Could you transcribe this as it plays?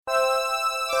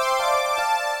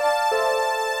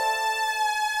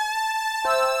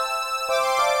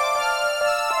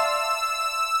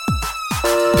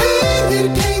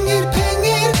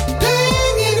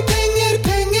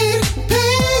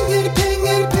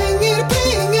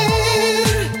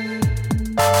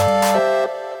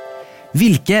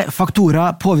Hvilke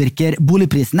faktorer påvirker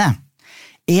boligprisene?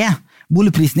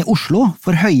 Boligprisene i Oslo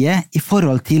for høye i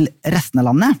forhold til resten av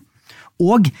landet?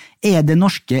 Og det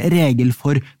norske regel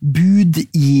for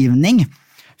budgivning?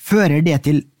 Fører det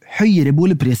til høyere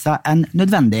boligpriser enn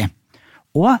nødvendig?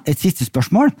 Og et siste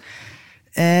spørsmål.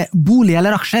 Bolig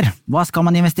eller aksjer? Hva skal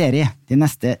man investere i de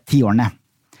neste 10 årene?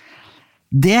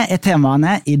 Det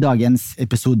temaene i dagens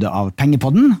episode av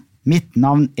Pengepodden. Mitt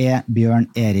navn Bjørn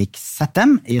Erik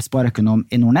Settem, jeg er spareøkonom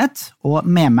i Nordnet, og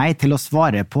med meg til å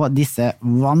svare på disse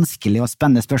vanskelige og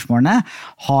spennende spørsmålene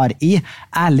har jeg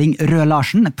Erling Røe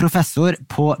Larsen, professor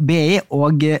på BI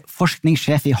og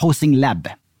forskningssjef i Housing Lab.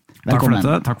 Velkommen.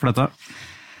 Takk for dette.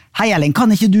 Hei Erling,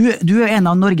 kan ikke du en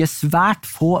av Norges svært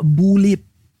få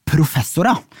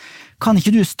boligprofessorer. Kan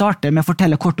ikke du starte med å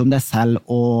fortelle kort om deg selv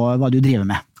og hva du driver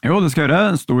med? Jo, det skal jeg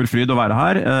gjøre. Stor fryd å være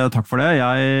her. Takk for det.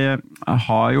 Jeg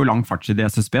har jo lang fartstid i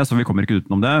SSB, så vi kommer ikke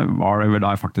utenom det. Var vel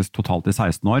da faktisk totalt i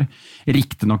 16 år.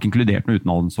 Riktig nok inkludert med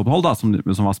utenlandsopphold, da,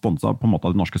 som var sponset på en måte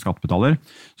av de norske skattebetaler.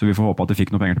 Så vi får håpe at de fikk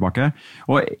noe penger tilbake.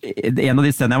 Og en av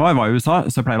de stedene jeg var i USA,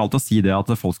 så jeg pleier alltid å si det at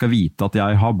folk skal vite at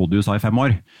jeg har bodd i USA i 5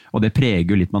 år. Og det preger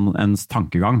jo litt med ens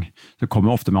tankegang. Så det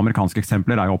kommer ofte med amerikanske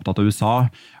eksempler, jeg er jo opptatt av USA.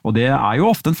 Og det er jo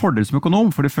ofte en fordel som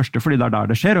økonom, for det første fordi det der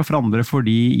det skjer, og for andre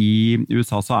fordi i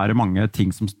USA så det mange ting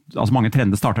mange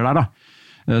trender starter der da.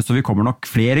 Så vi kommer nok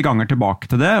flere ganger tilbake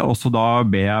til det, og så da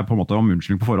ber jeg på en måte om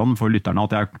unnskyldning på forhånd for lytterne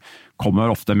at jeg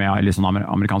kommer ofte med litt sånn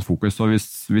amerikansk fokus, og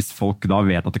hvis folk da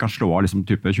vet at det kan slå av liksom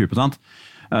type 20%,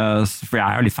 for jeg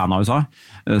er jo litt fan av USA,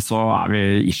 så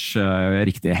vi ish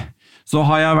riktig. Så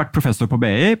har jeg vært professor på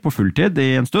BI på fulltid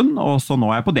i en stund, og så nå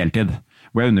jeg på deltid,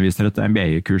 hvor jeg underviser et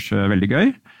MBA-kurs veldig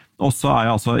gøy. Og så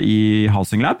jeg altså i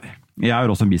Housing Lab. Jeg har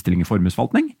også en bistilling i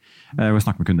formuesforvaltning, hvor jeg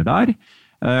snakker med kunder der.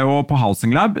 Og på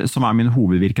Housing Lab, som min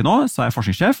hovedvirke nå, så jeg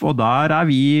forskningssjef, og der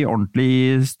vi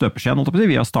ordentlig støpeskjeen.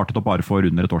 Vi har startet opp bare for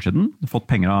under et år siden, fått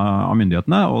penger av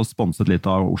myndighetene og sponset litt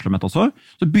av OsloMet også.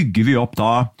 Så bygger vi opp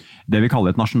da det vi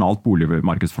kaller et nasjonalt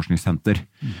boligmarkedsforskningssenter.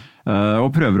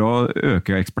 Og prøver å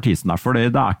øke ekspertisen der, for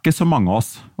det ikke så mange av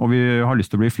oss, og vi har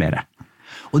lyst til å bli flere.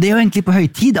 Og det jo egentlig på høy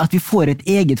tid at vi får et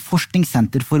eget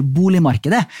forskningssenter for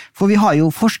boligmarkedet, for vi har jo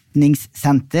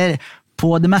forskningssenter på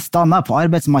det meste annet, på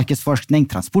arbeidsmarkedsforskning,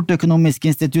 transportøkonomisk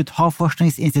institutt,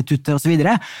 havforskningsinstitutter og så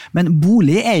videre, men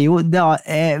bolig jo da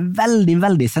veldig,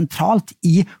 veldig sentralt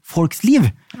i folks liv.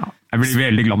 Ja. Jeg blir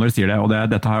veldig glad når du sier det, og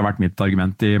dette har vært mitt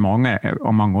argument i mange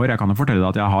år. Jeg kan jo fortelle deg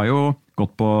at jeg har jo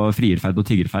gått på frierferd og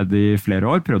tiggerferd i flere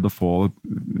år, prøvd å få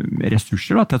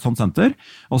ressurser til et sånt senter,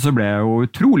 og så ble jeg jo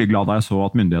utrolig glad da jeg så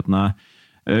at myndighetene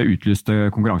utlyste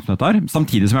konkurranse med dette her,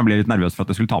 samtidig som jeg ble litt nervøs for at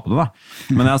jeg skulle tape det da.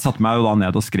 Men jeg satte meg jo da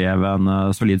ned og skrev en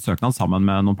solid søknad sammen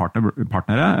med noen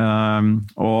partnere,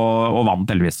 og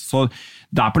vant heldigvis. Så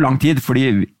det på lang tid,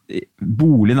 fordi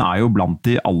boligen jo blant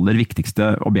de aller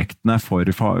viktigste objektene for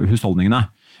husholdningene.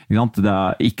 Det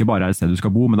ikke bare et sted du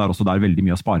skal bo, men det også der veldig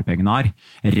mye av sparepengene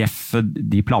Ref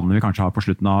de planene vi kanskje har på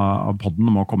slutten av podden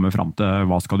om å komme frem til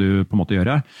hva skal du på en måte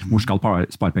gjøre, hvor skal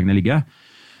sparepengene ligge.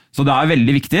 Så det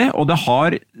veldig viktig, og det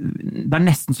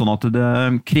nesten sånn at det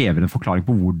krever en forklaring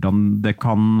på hvordan det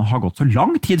kan ha gått så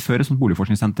lang tid før et sånt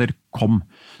boligforskningssenter kom.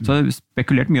 Så jeg har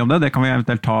spekulert mye om det kan vi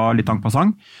eventuelt ta litt en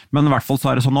passant, men i hvert fall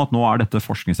så det sånn at nå dette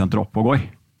forskningssenteret oppe og går.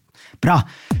 Bra.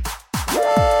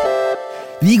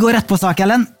 Vi går rett på sak,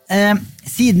 Ellen.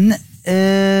 Siden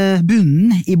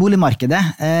bunnen i boligmarkedet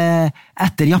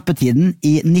etter jappetiden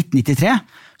i 1993,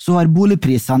 så har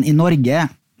boligprisene i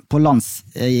Norge på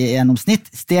landsgjennomsnitt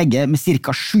steget med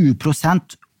cirka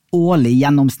 7% årlig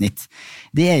gjennomsnitt.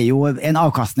 Det jo en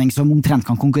avkastning som omtrent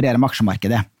kan konkurrere med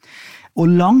aksjemarkedet.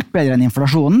 Og langt bedre enn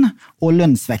inflasjonen og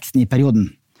lønnsveksten i perioden.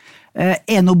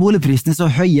 Nå boligprisene så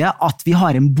høye at vi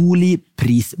har en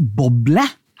boligprisboble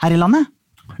her i landet?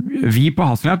 Vi på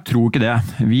Housing Lab tror ikke det.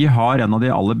 Vi har en av de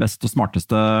aller beste og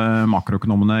smarteste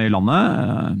makroøkonomene i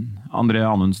landet, André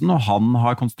Anundsen, og han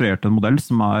har konstruert en modell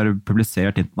som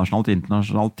publisert internasjonalt i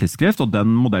internasjonalt tidsskrift, og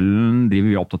den modellen driver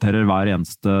vi og oppdaterer hver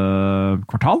eneste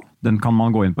kvartal. Den kan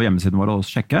man gå inn på hjemmesiden vår og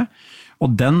sjekke.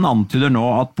 Og den antyder nå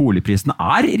at boligprisene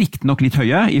riktig nok litt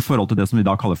høye i forhold til det som vi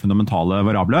da kaller fundamentale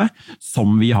variable,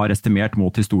 som vi har estimert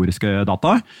mot historiske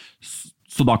data.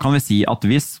 Så da kan vi si at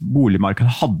hvis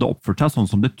boligmarkedet hadde oppført seg sånn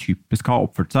som det typisk har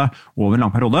oppført seg over en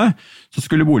lang periode, så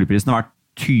skulle boligprisene vært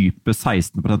type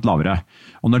 16% lavere.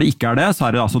 Og når det ikke det,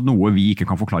 så det altså noe vi ikke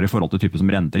kan forklare i forhold til type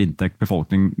som renter, inntekt,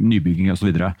 befolkning, nybygging og så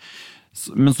videre.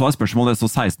 Men så spørsmålet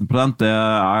så 16%,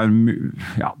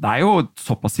 det jo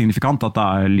såpass signifikant at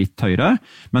det litt høyere,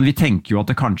 men vi tenker jo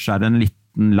at det kanskje en litt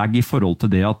liten lag I forhold til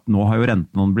det at nå har jo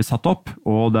rentene blitt satt opp,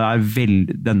 og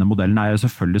denne modellen jo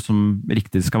selvfølgelig som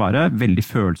riktig skal være, veldig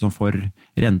følsom for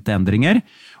renteendringer,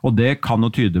 og det kan jo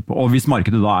tyde på, og hvis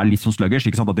markedet da litt sånn sluggish,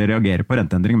 ikke sant, at det reagerer på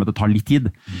renteendringer, men det tar litt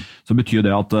tid, så betyr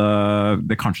det at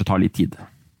det kanskje tar litt tid.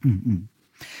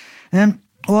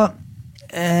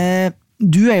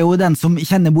 Du jo den som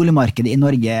kjenner boligmarkedet I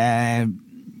Norge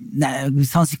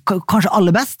kanskje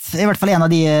aller best, I hvert fall en av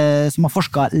de som har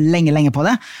forsket lenge på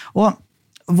det. Og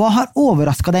hva har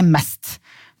overrasket deg mest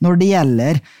når det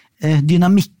gjelder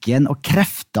dynamikken og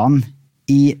kreftene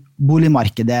I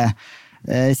boligmarkedet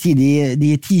siden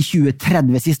de 10, 20,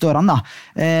 30 siste årene da.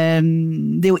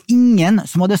 Det jo ingen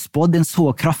som hadde spådd en så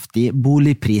kraftig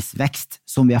boligprisvekst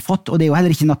som vi har fått, og det jo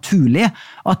heller ikke naturlig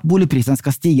at boligprisen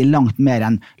skal stige langt mer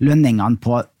enn lønningene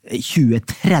på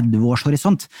 20-30 års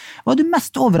horisont. Hva du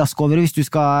mest overrasket over hvis du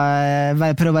skal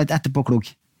prøve å være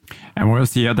etterpåklok? Jeg må jo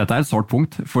si at dette et sårt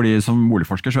punkt, fordi som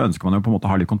boligforsker så ønsker man jo på en måte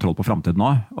å ha litt kontroll på fremtiden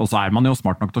nå, og så man jo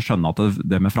smart nok til å skjønne at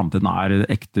det med fremtiden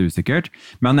ekte usikkert.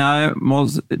 Men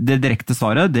det direkte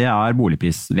svaret, det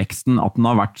boligprisveksten, at den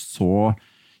har vært så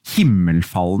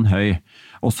himmelfallen høy.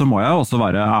 Og så må jeg også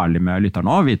være ærlig med lytterne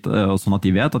nå, sånn at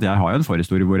de vet at jeg har jo en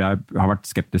forhistorie hvor jeg har vært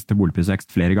skeptisk til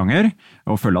boligprisvekst flere ganger,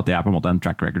 og føler at det på en måte en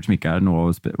track record som ikke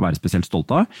noe å være spesielt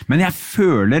stolt av. Men jeg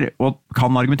føler, og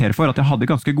kan argumentere for, at jeg hadde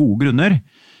ganske gode grunner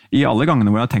I alle gangene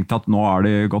hvor jeg har tenkt at nå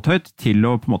det gått høyt, til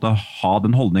å på en måte ha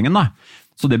den holdningen da.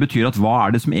 Så det betyr at hva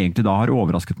det som egentlig da har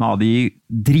overrasket meg av de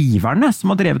driverne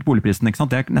som har drevet boligprisen, ikke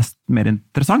sant? Det nesten mer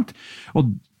interessant. Og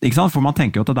ikke sant? For man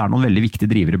tenker jo at det noen veldig viktige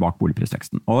drivere bak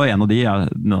boligprisveksten. Og en av de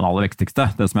den aller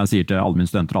viktigste, det som jeg sier til alle mine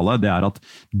studenter alle, det at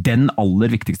den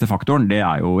aller viktigste faktoren, det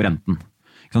jo renten.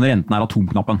 Ikke sant? Renten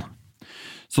atomknappen.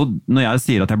 Så når jeg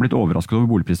sier at jeg har blitt overrasket over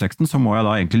boligprisveksten, så må jeg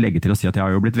da egentlig legge til å si at jeg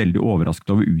har jo blitt veldig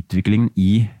overrasket over utviklingen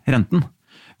I renten.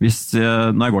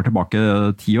 Når jeg går tilbake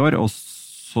 10 år, og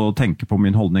så tenker på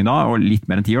min holdning da, og litt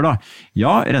mer enn 10 år da,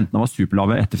 ja, rentene var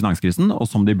superlave etter finanskrisen, og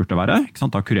som de burde være, ikke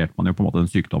sant? Da kurerte man jo på en måte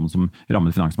den sykdommen som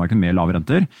rammet finansmarkedet med lave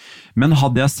renter. Men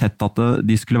hadde jeg sett at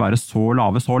de skulle være så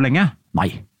lave så lenge?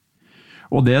 Nei.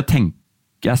 Og det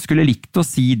jeg skulle likt å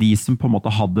si de som på en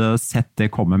måte hadde sett det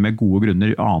komme med gode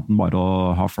grunner, annet enn bare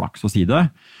å ha flaks å si det.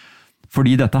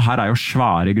 Fordi dette her jo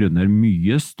svære grunner,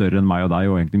 mye større enn meg og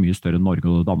deg, og egentlig mye større enn Norge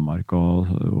og Danmark,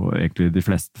 og egentlig de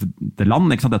fleste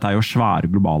land. Ikke sant? Dette jo svære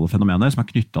globale fenomener som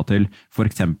knyttet til for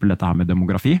eksempel dette her med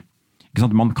demografi. Ikke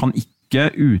sant? Man kan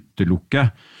ikke utelukke,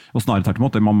 og snarere tvert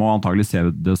imot, man må antagelig se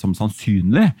det som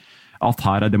sannsynlig, at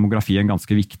her demografi en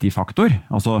ganske viktig faktor.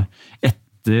 Altså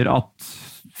etter at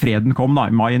freden kom da,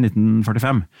 I mai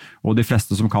 1945, og de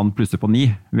fleste som kan plusse på 9,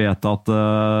 vet at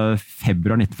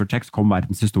februar 1946 kom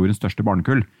verdenshistoriens største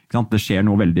barnekull. Ikke sant? Det skjer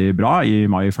noe veldig bra I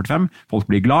mai 45, folk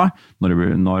blir glad,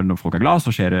 når folk glad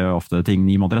så skjer det ofte ting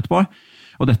 9 måneder etterpå.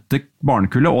 Og dette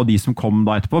barnekullet, og de som kom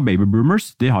da etterpå, baby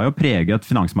boomers, de har jo preget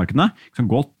finansmarkedene, ikke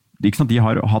sant? De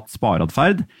har hatt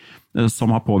spareadferd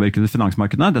som har påvirket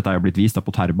finansmarkedene, dette jo blitt vist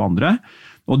på Terb og andre,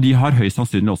 og de har høyst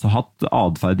sannsynlig også hatt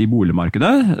adferd I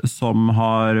boligmarkedet som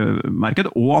har merket,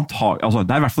 og altså,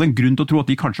 det I hvert fall en grunn til å tro at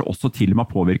de kanskje også til og med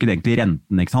har påvirket egentlig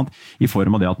renten, ikke sant? I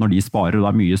form av det at når de sparer, og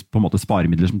det mye på en måte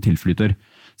sparemidler som tilflyter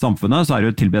samfunnet, så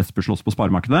det jo tilbudt etterspørsel også på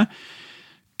sparemarkedet,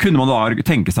 kunne man da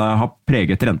tenke seg å ha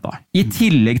preget renta. I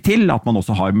tillegg til at man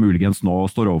også har muligens nå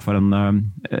står overfor en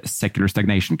secular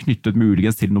stagnation, knyttet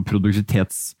muligens til noe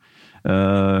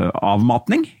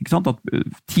avmatning, ikke sant? At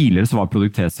tidligere så var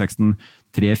produktivitetsveksten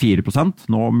 3-4%,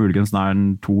 nå muligens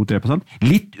den 2-3%.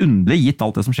 Litt underlig gitt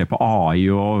alt det som skjer på AI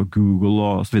og Google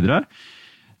og så videre.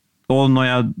 Og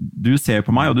når du ser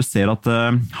på meg, og du ser at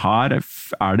her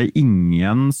det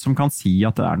ingen som kan si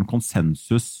at det en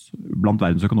konsensus blant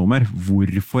verdens økonomer.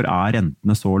 Hvorfor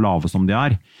rentene så lave som de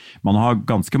Man har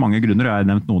ganske mange grunner, og jeg har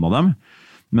nevnt noen av dem.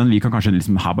 Men vi kan kanskje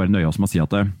liksom her bare nøye oss med å si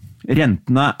at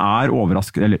rentene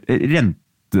overraskende, eller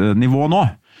rentenivået nå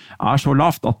så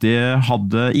lavt at det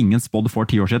hadde ingen spådd for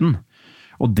 10 år siden.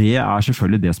 Og det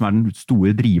selvfølgelig det som den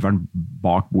store driveren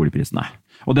bak boligprisene.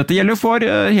 Og dette gjelder for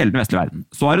hele den vestlige verden.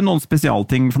 Så det noen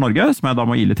spesialting for Norge, som jeg da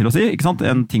må ile til å si. Ikke sant?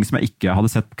 En ting som jeg ikke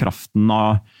hadde sett kraften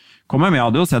av komme, men jeg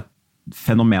hadde jo sett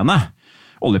fenomenet.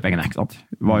 Oljepengene, ikke sant?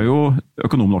 Det var jo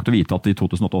økonom nok til å vite at I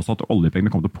 2008 også at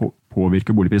oljepengene kom til å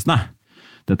påvirke boligprisene.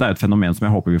 Dette et fenomen som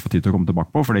jeg håper vi får tid til å komme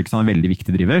tilbake på, for det ikke en veldig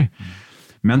viktig driver.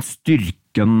 Men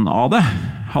styrken av det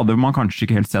hadde man kanskje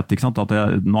ikke helt sett, ikke sant?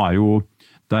 At nå jo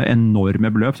det enorme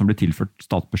beløp som blir tilført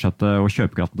statsbudsjettet og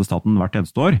kjøpekraften til staten hvert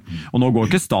eneste år. Og nå går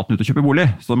ikke staten ut og kjøper bolig,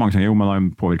 så mange sier jo, men da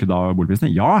påvirker da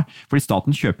boligprisene. Ja, fordi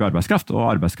staten kjøper arbeidskraft, og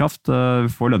arbeidskraft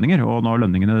får lønninger, og når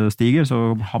lønningene stiger,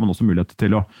 så har man også mulighet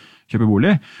til å kjøpe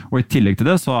bolig. Og I tillegg til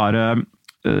det så det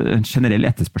en generell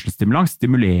etterspørselsstimulans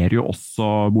stimulerer jo også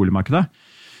boligmarkedet.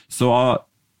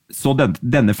 Så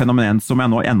denne fenomenen som jeg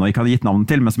ennå ikke hadde gitt navnet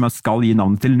til, men som jeg skal gi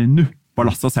navnet til nå,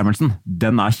 Balassa og Samuelson,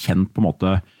 den kjent på en måte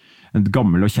en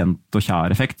gammel og kjent og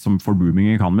kjær effekt som for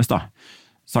booming economies. Da.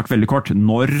 Sagt veldig kort,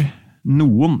 når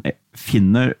noen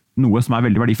finner noe som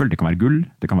veldig verdifullt, det kan være gull,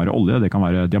 det kan være olje, det kan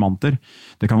være diamanter,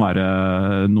 det kan være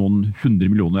noen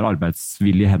 100 millioner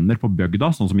arbeidsvillige hender på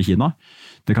bygda, sånn som i Kina,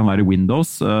 det kan være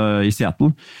Windows i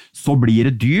Seattle, så blir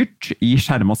det dyrt i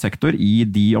skjermet sektor i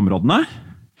de områdene,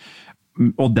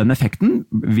 og den effekten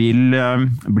vil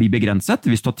bli begrenset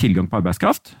hvis du har tilgang på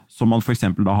arbeidskraft, som man for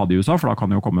eksempel da hadde i USA, for da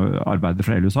kan jo komme arbeidere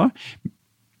fra hele USA.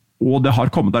 Og det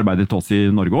har kommet arbeidere til oss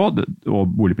i Norge også, og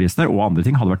boligprisene og andre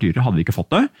ting hadde vært dyrere, hadde vi ikke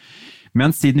fått det.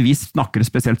 Men siden vi snakker et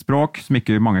spesielt språk som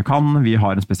ikke mange kan, vi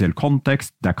har en spesiell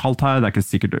kontekst, det kaldt her, det ikke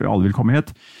sikkert alle vil komme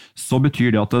hit, så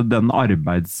betyr det at den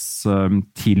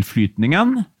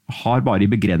arbeidstilflytningen har bare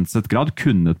i begrenset grad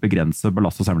kunnet begrense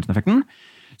Balassa og Samuelson-effekten.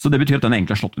 Så det betyr at den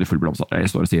egentlig har slått ut i full blomst. Jeg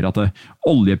står og sier at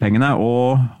oljepengene og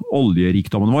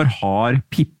oljerikdommen vår har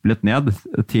piplet ned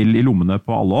til i lommene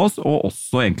på alle oss, og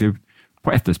også egentlig på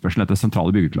etterspørselen etter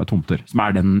sentrale byggeklare tomter, som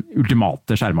den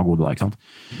ultimate skjerma gode. Da, ikke sant?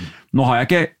 Nå har jeg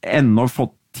ikke ennå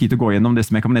fått tid til å gå gjennom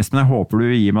disse mekanismene, jeg håper du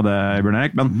gir meg det, Bjørn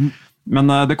Erik, men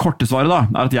det korte svaret da,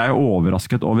 at jeg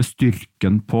overrasket over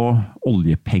styrken på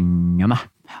oljepengene.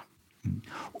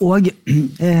 Og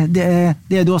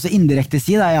det du også indirekte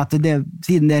sier, at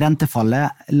siden det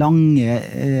rentefallet, lange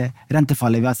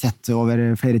rentefallet vi har sett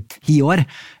over flere 10 år,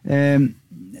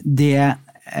 det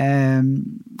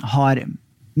har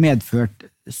medført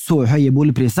så høye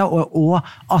boligpriser, og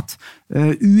at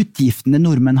utgiftene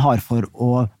nordmenn har for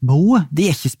å bo,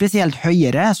 de ikke spesielt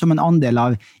høyere som en andel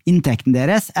av inntekten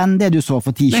deres enn det du så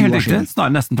for 10-20 år siden.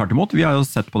 Snarere nesten tvert imot. Vi har jo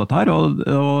sett på dette her,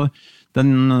 og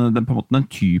den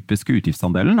typiske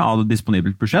utgiftsandelen av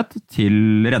disponibelt budsjett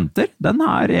til renter, den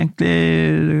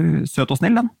egentlig søt og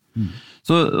snill, den.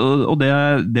 Så, og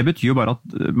det betyr jo bare at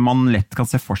man lett kan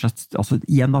se for seg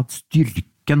igjen at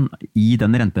styrken i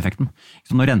den renteeffekten.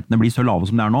 Så når rentene blir så lave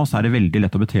som det nå, så det veldig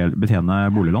lett å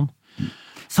betjene boliglån.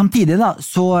 Samtidig da,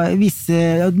 så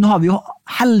nå har vi jo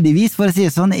heldigvis, for å si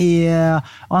det sånn, i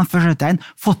anførselstegn,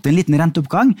 fått en liten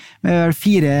renteoppgang med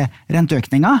 4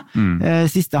 renteøkninger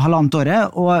siste halvannet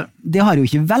året, og det har jo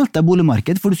ikke veltet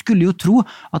boligmarked, for du skulle jo tro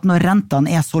at når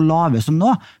rentene så lave som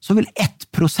nå, så vil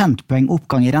 1 prosentpoeng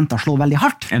oppgang i renta slå veldig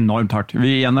hardt. Enormt hardt.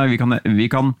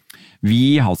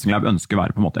 Vi i Housing Lab ønsker å være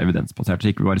på en måte evidensbasert,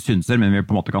 så ikke vi bare synser, men vi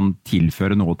på en måte kan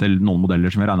tilføre noe til noen modeller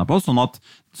som vi regner på, sånn at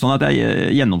det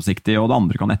gjennomsiktig, og det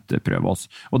andre kan etterprøve oss.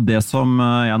 Og det som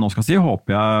jeg nå skal si,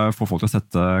 håper jeg får folk til å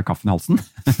sette kaffen i halsen.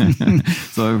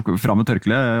 Så fram med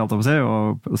tørkle, og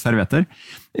servietter.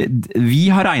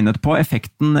 Vi har regnet på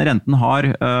effekten renten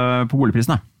har på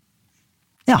boligprisene.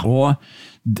 Ja. Og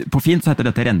på fint så heter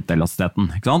dette renteelastisiteten,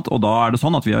 ikke sant? Og da det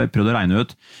sånn at vi har prøvd å regne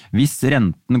ut, hvis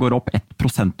renten går opp 1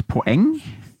 prosentpoeng,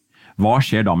 hva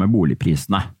skjer da med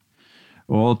boligprisene?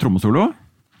 Og trommesolo,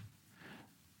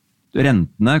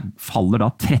 rentene faller da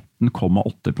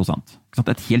 13,8%.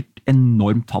 Et helt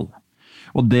enormt tall.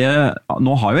 Og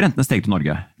nå har jo rentene steget til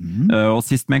Norge, og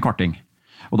sist med en kvarting.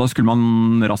 Og da skulle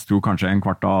man raskt tro kanskje en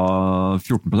kvart av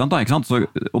 14%, da, ikke sant?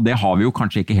 Og det har vi jo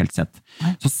kanskje ikke helt sett.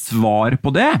 Så svar på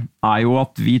det jo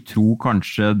at vi tror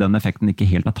kanskje den effekten ikke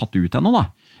helt tatt ut ennå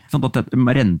da.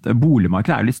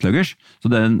 Boligmarkedet jo litt sluggers, så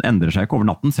det endrer seg ikke over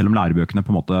natten, selv om lærebøkene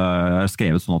på en måte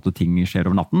skrevet sånn at ting skjer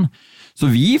over natten.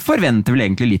 Så vi forventer vel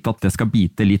egentlig litt at det skal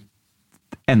bite litt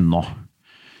ennå.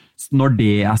 Når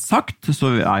det sagt,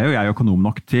 så jo jeg økonom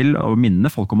nok til å minne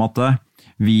folk om at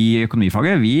vi i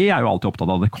økonomifaget, vi jo alltid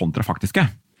opptatt av det kontrafaktiske.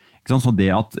 Så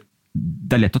det at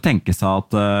det lett å tenke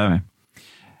seg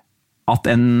at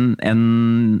en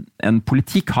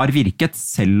politikk har virket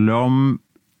selv om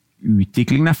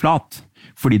utviklingen flat,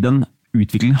 fordi den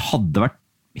utviklingen hadde vært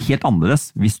helt annerledes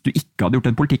hvis du ikke hadde gjort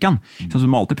den politikken. Så du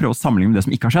må alltid prøve å sammenligne med det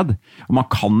som ikke har skjedd. Og man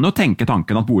kan jo tenke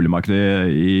tanken at boligmarkedet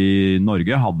i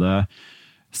Norge hadde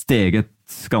steget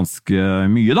ganske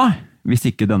mye da, hvis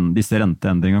ikke disse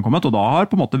renteendringene kommet, og da har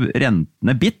på en måte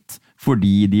rentene bitt,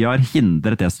 fordi de har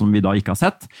hindret det som vi da ikke har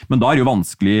sett, men da det jo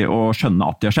vanskelig å skjønne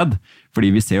at de har skjedd, fordi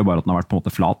vi ser jo bare at den har vært på en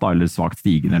måte flat da, eller svagt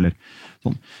stigende, eller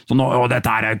sånn. Så nå, og dette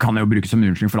kan jo brukes som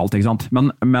unnskyldning for alt, ikke sant?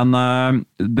 Men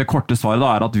det korte svaret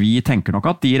da at vi tenker nok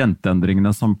at de renteendringene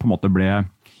som på en måte ble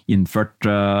innført,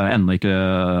 ennå ikke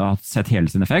har sett hele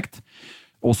sin effekt,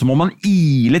 og så må man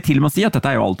ile til med å si at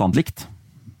dette jo alt annet likt.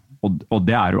 Og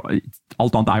det jo,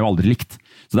 alt annet jo aldri likt.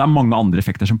 Så det mange andre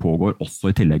effekter som pågår også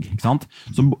i tillegg. Ikke sant?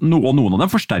 Og noen av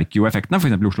dem forsterker jo effektene, for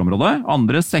eksempel i Oslo-området,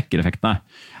 andre svekker effektene.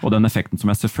 Og den effekten som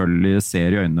jeg selvfølgelig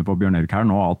ser i øynene på Bjørn Erik her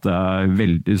nå, at det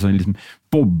veldig sånn, liksom,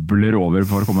 bobler over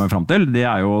for å komme frem til, det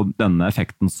jo denne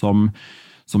effekten som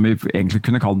vi egentlig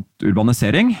kunne kalt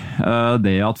urbanisering,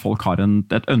 det at folk har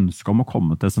et ønske om å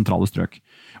komme til sentrale strøk.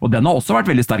 Og den har også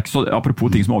vært veldig sterk, så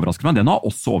apropos ting som overrasker meg, den har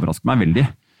også overrasket meg veldig.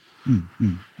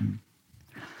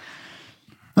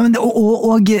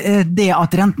 Og det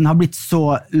at renten har blitt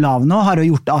så lav nå har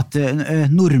jo gjort at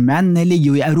nordmenn ligger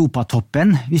jo i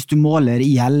europatoppen hvis du måler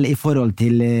gjeld i forhold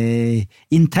til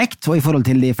inntekt og i forhold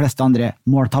til de fleste andre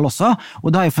måltall også,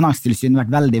 og det har jo Finanstilsynet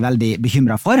vært veldig, veldig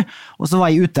bekymret for. Og så var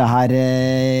jeg ute her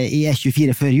i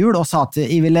E24 før jul og sa at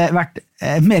jeg ville vært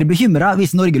mer bekymret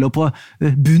hvis Norge lå på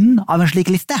bunn av en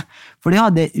slik liste, for det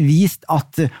hadde vist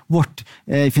at vårt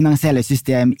finansielle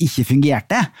system ikke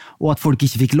fungerte, og at folk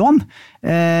ikke fikk lån.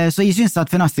 Så jeg synes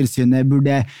at Finanstilsynet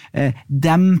burde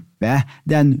dempe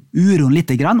den uroen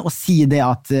litt grann, og si det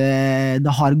at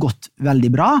det har gått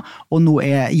veldig bra, og nå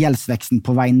gjeldsveksten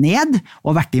på vei ned,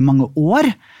 og har vært det i mange år,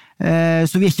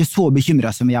 så vi ikke så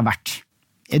bekymret som vi har vært.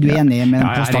 Du enig med den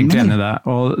påstanden? Jeg egentlig enig i det,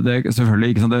 og det selvfølgelig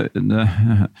ikke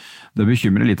sånn, det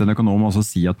bekymrer litt en økonom også å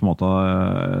si at, på en måte,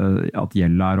 at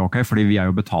gjeld ok, fordi vi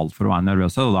jo betalt for å være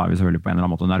nervøse, og da vi selvfølgelig på en eller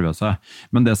annen måte nervøse.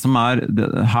 Men det som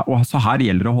og så her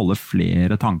gjelder det å holde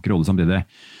flere tanker i hodet samtidig.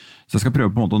 Så jeg skal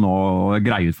prøve på en måte nå å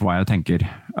greie ut for hva jeg tenker.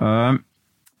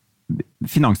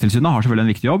 Finanstilsynet har selvfølgelig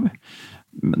en viktig jobb.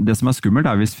 Det som skummelt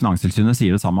hvis Finanstilsynet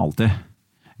sier det samme alltid.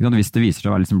 Hvis det viser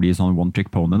seg å liksom bli sånn one-trick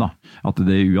pony, da, at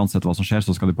det uansett hva som skjer,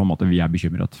 så skal det på en måte, vi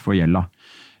bekymret for gjelda.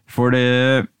 For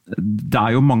det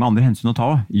jo mange andre hensyn å ta.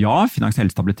 Ja, finansiell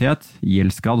stabilitet,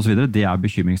 gjeldsgrad og så videre, det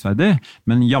bekymringsverdig,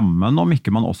 men jammen om ikke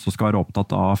man også skal være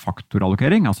opptatt av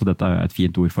faktorallokering, altså dette et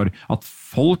fint ord for at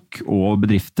folk og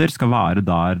bedrifter skal være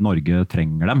der Norge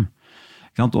trenger dem.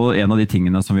 Og en av de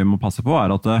tingene som vi må passe på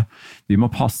at vi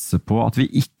må passe på at vi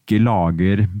ikke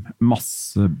lager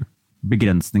masse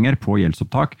begrensninger på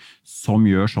gjeldsopptak som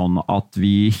gjør sånn at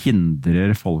vi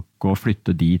hindrer folk å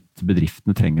flytte dit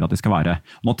bedriftene trenger at de skal være.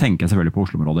 Nå tenker jeg selvfølgelig på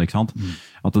Oslo-området, ikke sant?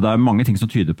 At det mange ting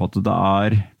som tyder på at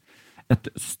det et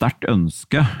sterkt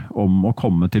ønske om å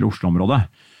komme til Oslo-området.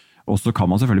 Og så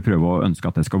kan man selvfølgelig prøve å ønske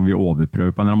at det skal vi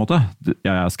overprøve på en eller annen måte.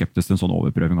 Jeg skeptisk til en sånn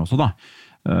overprøving også da,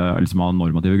 liksom av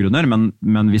normative grunner,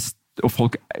 men hvis og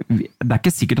folk, det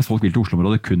ikke sikkert at folk vil til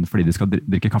Oslo-området kun fordi de skal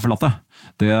drikke kaffe latte.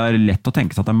 Det lett å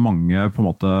tenke seg at det mange på en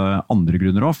måte, andre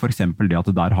grunner også, for eksempel det at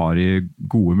der har de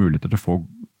gode muligheter til å få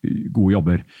gode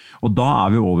jobber. Og da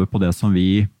vi over på det som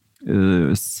vi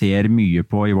ser mye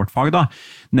på i vårt fag, da,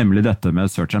 nemlig dette med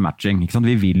search and matching. Ikke sant?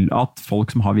 Vi vil at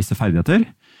folk som har visse ferdigheter,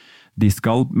 de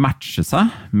skal matche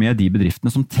seg med de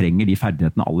bedriftene som trenger de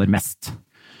ferdighetene aller mest.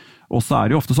 Og så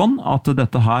det jo ofte sånn at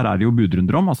dette her det jo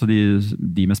budrunder om, altså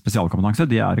de med spesialkompetanse,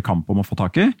 de kamp om å få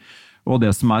tak i. Og det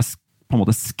som på en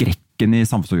måte skrekken i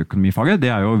samfunnsøkonomifaget,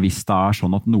 det jo hvis det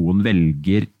sånn at noen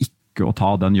velger ikke å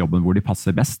ta den jobben hvor de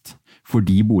passer best,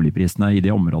 fordi boligprisene i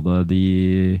det området de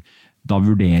da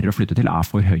vurderer å flytte til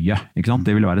for høye. Ikke sant?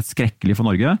 Det vil være skrekkelig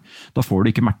for Norge. Da får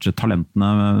du ikke matchet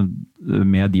talentene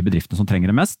med de bedriftene som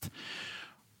trenger det mest.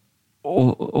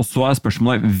 Og så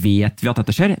spørsmålet, vet vi at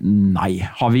dette skjer? Nei.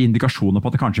 Har vi indikasjoner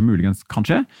på at det kanskje muligens kan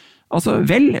skje? Altså,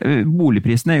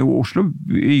 boligprisene i Oslo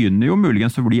begynner jo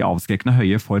muligens å bli avskrekkende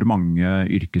høye for mange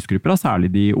yrkesgrupper,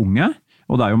 særlig de unge.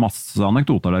 Og det jo masse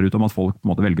anekdoter der ute om at folk på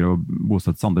en måte velger å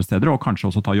bosette seg andre steder, og kanskje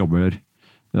også ta jobber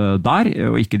der,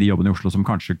 og ikke de jobbene i Oslo som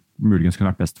kanskje muligens kunne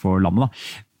vært best for landet. Da.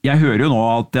 Jeg hører jo nå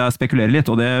at jeg spekulerer litt,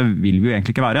 og det vil vi jo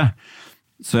egentlig ikke være.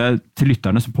 Så til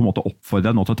lytterne så på en måte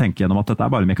oppfordrer jeg nå til å tenke gjennom at dette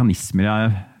bare mekanismer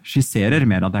jeg skisserer,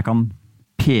 mer at jeg kan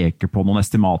peke på noen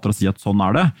estimater og si at sånn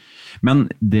det. Men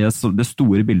det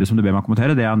store bildet som du ber meg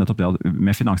kommentere, det nettopp det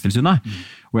med Finanstilsynet.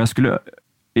 Og jeg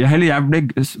ble,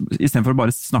 i stedet for å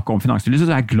bare snakke om Finanstilsynet,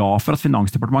 så jeg glad for at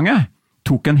Finansdepartementet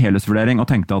tok en helhetsvurdering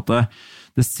og tenkte at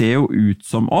det ser jo ut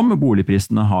som om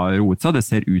boligprisene har roet seg, det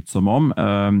ser ut som om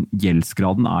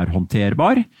gjeldsgraden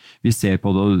håndterbar. Vi ser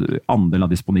på andelen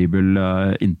av disponibel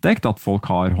inntekt, at folk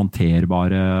har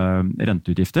håndterbare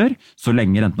renteutgifter, så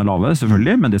lenge rentene lave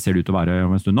selvfølgelig, men det ser det ut til å være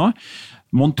om en stund nå.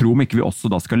 Man tror om ikke vi også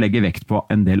da skal legge vekt på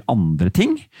en del andre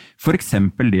ting, for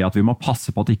eksempel det at vi må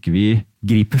passe på at ikke vi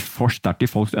griper for sterkt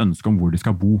i folks ønske om hvor de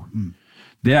skal bo.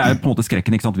 Det på en måte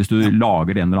skrekken, ikke sant? Hvis du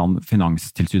lager en eller annen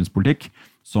finanstilsynspolitikk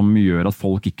som gjør at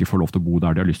folk ikke får lov til å bo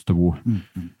der de har lyst til å bo.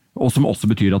 Og som også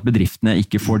betyr at bedriftene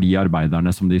ikke får de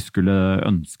arbeiderne som de skulle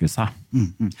ønske seg.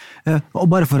 Og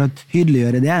bare for å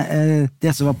tydeliggjøre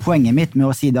det som var poenget mitt med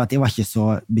å si det at jeg var ikke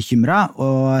så bekymret,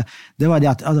 og det var det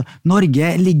at altså,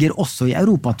 Norge ligger også i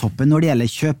europatoppen når det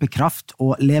gjelder kjøpekraft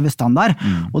og levestandard,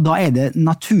 og da er det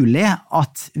naturlig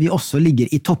at vi også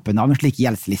ligger i toppen av en slik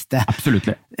gjeldsliste.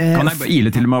 Absolutt. Kan jeg bare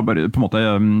ile til med å bare, på en måte,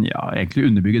 egentlig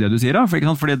underbygge det du sier? Da?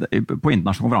 Fordi på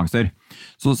internasjonale konferanser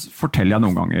så forteller jeg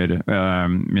noen ganger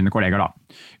mine kolleger,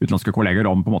 utenlandske kolleger,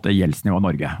 om på en måte gjeldsnivået i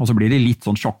Norge. Og så blir de litt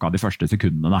sånn sjokka de første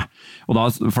sekundene. For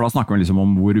da snakker vi liksom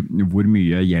om hvor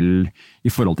mye gjeld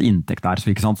i forhold til inntekt er, så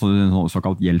ikke sant?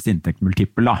 Såkalt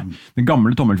gjeldsinntekt-multiple. Den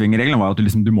gamle tommelfingerregelen var at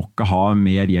du må ikke ha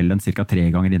mer gjeld enn ca. 3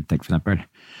 ganger inntekt, for eksempel.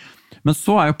 Men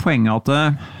så er jo poenget at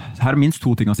her er minst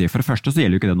 2 ting å si. For det første så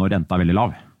gjelder jo ikke det når renta er veldig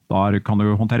lav. Da kan du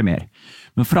håndtere mer.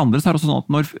 Men for andre så er det også sånn at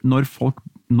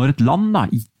når et land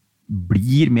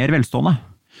blir mer velstående,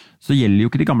 så gjelder jo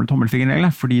ikke de gamle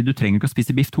tommelfingerreglene, fordi du trenger ikke å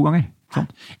spise biff 2 ganger.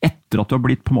 Sant? Etter at du har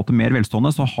blitt på en måte mer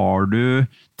velstående, så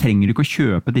trenger du ikke å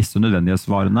kjøpe disse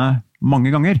nødvendighetsvarene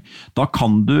mange ganger. Da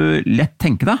kan du lett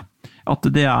tenke deg at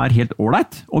det er helt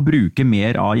ordentlig å bruke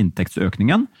mer av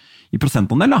inntektsøkningen i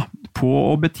prosentandel på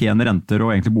å betjene renter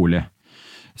og egentlig bolig.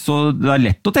 Så det er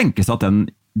lett å tenke seg at den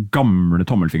gamle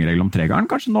tommelfingerregelen om 3 ganger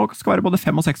kanskje nå skal være både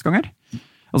 5 og 6 ganger.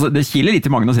 Altså, det kiler litt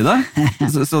i magen å si det,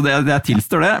 så det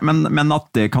tilstår det, men at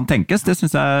det kan tenkes, det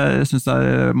synes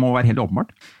jeg må være helt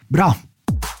åpenbart. Bra.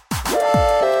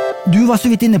 Du var så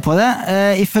vidt inne på det.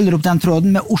 Jeg følger opp den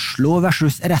tråden med Oslo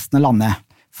versus resten av landet.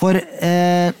 For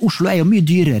Oslo er jo mye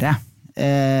dyrere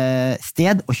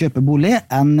sted å kjøpe bolig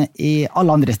enn i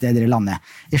alle andre steder i landet.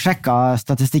 Jeg sjekket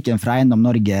statistikken fra Eiendom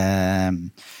Norge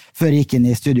før jeg gikk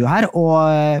inn i studio her,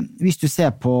 og hvis du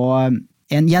ser på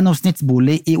en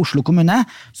gjennomsnittsbolig i Oslo kommune,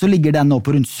 så ligger den nå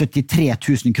på rundt 73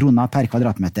 000 kroner per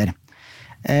kvadratmeter.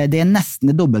 Det er nesten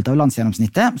det dobbelte av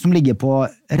landsgjennomsnittet, som ligger på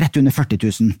rett under 40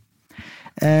 000.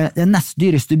 Den nest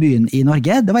dyreste byen i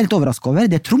Norge, det var jeg litt overrasket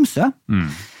over, det er Tromsø.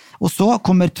 Og så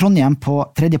kommer Trondheim på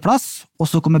 3. plass,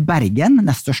 og så kommer Bergen,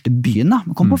 nest største byen,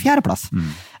 kommer på 4. plass.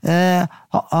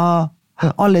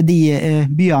 Alle de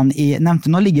byene jeg nevnte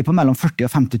nå ligger på mellom 40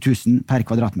 og 50 000 per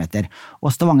kvadratmeter.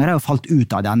 Og Stavanger har jo falt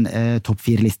ut av den topp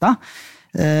 4-lista.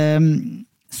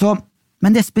 Men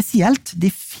det er spesielt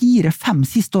de 4-5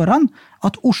 siste årene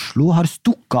at Oslo har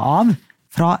stukket av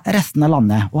fra resten av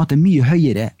landet og hatt en mye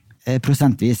høyere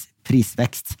prosentvis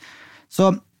prisvekst. Så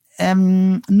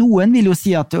noen vil jo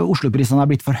si at Oslo-prisene har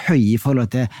blitt for høye i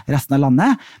forhold til resten av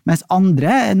landet, mens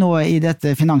andre nå i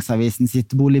dette Finansavisen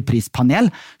sitt boligprispanel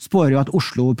spår jo at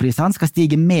Oslo-prisene skal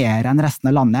stige mer enn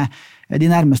resten av landet de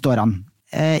nærmeste årene.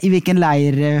 I hvilken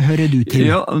leir hører du til?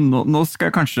 Ja, nå skal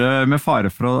jeg kanskje, med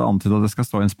fare for å antyde at det skal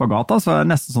stå i en spagat, så er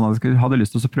det nesten sånn at jeg hadde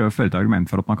lyst til å prøve å føre til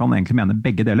argument for at man kan egentlig mene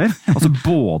begge deler. Altså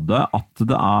både at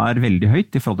det er veldig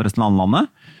høyt i forhold til resten av landet,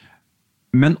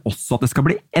 men også at det skal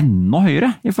bli enda høyere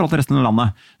i forhold til resten av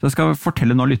landet. Så jeg skal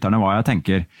fortelle nå lytterne hva jeg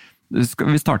tenker.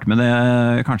 Vi starter med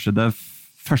kanskje det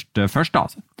første først.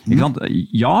 Ikke sant?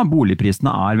 Ja,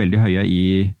 boligprisene er veldig høye i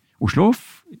Oslo,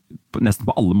 nesten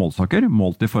på alle målsaker,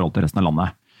 målt i forhold til resten av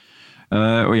landet.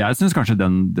 Og jeg synes kanskje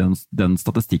den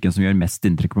statistikken som gjør mest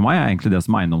inntrykk på meg, er egentlig det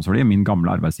som eiendomsverdi min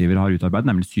gamle arbeidsgiver har utarbeidet,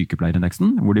 nemlig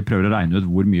sykepleierindeksen, hvor de prøver å regne ut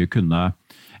hvor mye kunne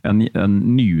en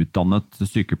nyutdannet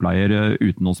sykepleier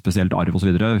uten noe spesielt arv og så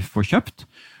videre få kjøpt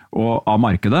av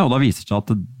markedet, og da viser det seg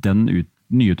at den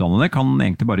nyutdannede kan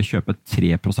egentlig bare kjøpe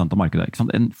 3% av markedet. Ikke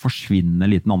sant? En forsvinnende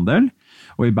liten andel,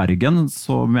 og i Bergen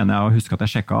så mener jeg å huske at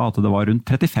jeg sjekket at det var rundt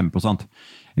 35%.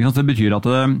 Det betyr at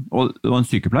og en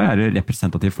sykepleier er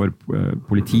representativ for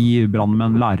politi,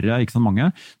 brandmenn, lærere, ikke sant,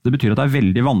 mange. Det betyr at det er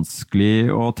veldig vanskelig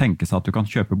å tenke seg at du kan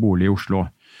kjøpe bolig i Oslo.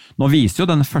 Nå viser jo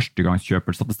denne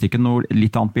førstegangskjøperstatistikken noe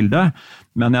litt annet bilde,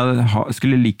 men jeg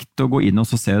skulle likt å gå inn og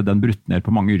se den brutt ned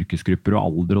på mange yrkesgrupper og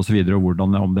alder og så videre, og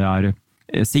hvordan, om det er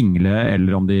single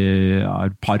eller om de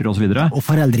er par og så videre. Og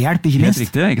foreldrehjelp, ikke minst. Helt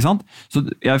riktig, ikke sant? Så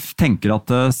jeg tenker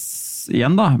at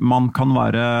igjen man kan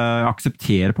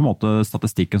akseptere på en måte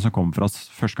statistikken som kommer fra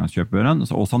førstegangskjøperen,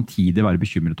 og samtidig være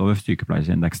bekymret over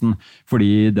sykepleierindeksen,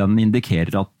 fordi den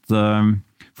indikerer at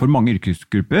for mange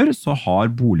yrkesgrupper så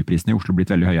har boligprisene i Oslo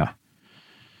blitt veldig høye.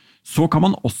 Så kan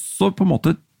man også på en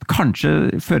måte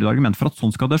kanskje føre et argument for at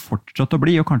sånn skal det fortsette å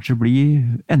bli, og kanskje bli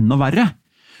enda verre.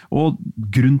 Og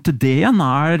grunnen til det igjen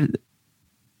er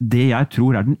det jeg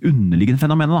tror er den underliggende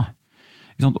fenomenet,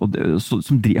 som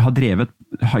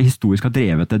historisk har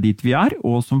drevet det dit vi er,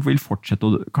 og som vil fortsette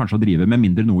kanskje å drive med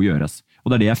mindre noe gjøres. Og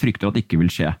det er det jeg frykter at ikke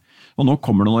vil skje. Og nå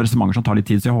kommer det noen resonnementer som tar litt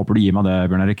tid, så jeg håper du gir meg det,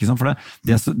 Bjørn Erik. For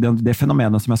det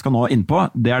fenomenet som jeg skal nå inn på,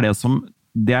 det er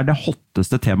det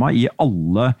hotteste temaet i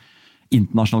alle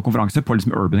internasjonal konferanse på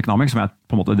liksom urban economics, som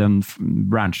på en måte den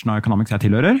branchen av economics jeg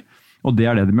tilhører. Og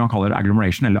det det man kaller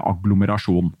agglomeration, eller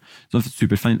agglomerasjon. Så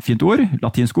superfint ord,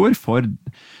 latinsk ord, for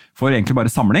egentlig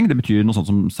bare samling. Det betyr noe sånt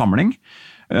som samling.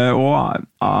 Og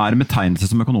en betegnelse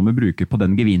som økonomer bruker på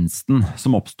den gevinsten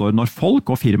som oppstår når folk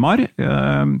og firmaer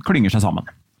klynger seg sammen.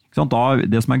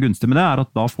 Det som gunstig med det, at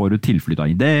da får du tilflytt av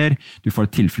ideer, du får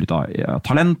tilflytt av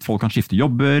talent, folk kan skifte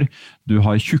jobber, du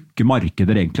har tjukke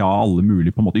markeder egentlig av alle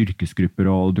mulige på en måte yrkesgrupper,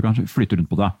 og du kan flytte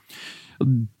rundt på det.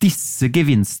 Disse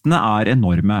gevinstene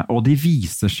enorme, og de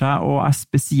viser seg og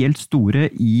spesielt store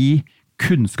i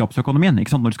kunnskapsøkonomien,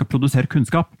 ikke sant? Når du skal produsere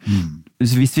kunnskap.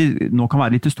 Hvis vi nå kan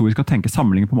være litt historisk og tenke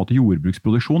sammenligning på en måte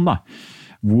jordbruksproduksjon, da,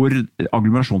 hvor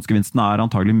agglomerasjonsgevinsten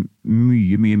antagelig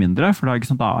mye, mye mindre, for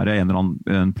ikke sant, det en eller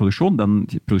annen produksjon, den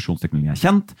produksjonsteknologien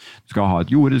kjent, du skal ha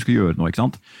et jord, du skal gjøre noe, ikke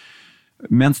sant?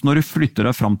 Mens når du flytter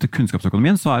deg fram til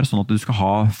kunnskapsøkonomien, så det sånn at du skal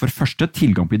ha for første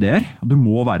tilgang på ideer, og du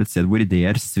må være et sted hvor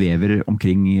ideer svever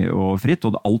omkring og fritt,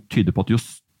 og alt tyder på at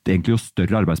jo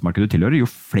større arbeidsmarked du tilhører, jo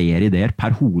flere ideer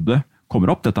per hode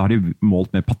kommer opp. Dette har de målt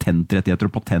med patentrettigheter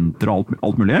og patenter og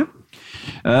alt mulig.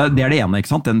 Det det ene, ikke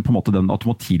sant? På en måte at du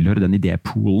må tilhøre den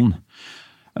idépoolen.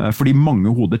 Fordi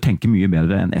mange hoder tenker mye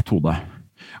bedre enn ett hode.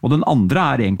 Og den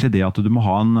andre egentlig det at du må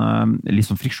ha en litt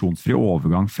sånn friksjonsfri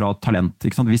overgang fra talent.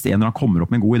 Ikke sant? Hvis en eller annen kommer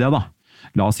opp med en god idé, da.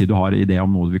 La oss si du har en idé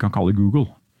om noe vi kan kalle Google,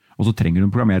 og så trenger du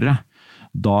en programmerere.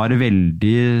 Da det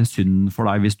veldig synd for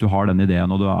deg hvis du har den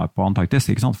ideen og du på Antarktis,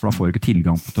 ikke sant? For da får du ikke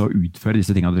tilgang til å utføre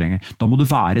disse tingene du trenger. Da må du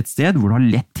være et sted hvor du har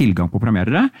lett tilgang på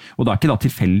programmerere, og det ikke da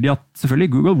tilfeldig at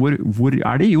selvfølgelig Google, hvor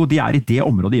de? Jo, de i det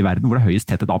området i verden hvor det høyest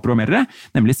tetthet av programmerere,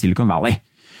 nemlig Silicon Valley.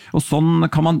 Og sånn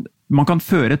kan man kan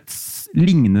føre et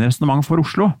lignende resonemang for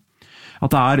Oslo.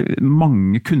 At det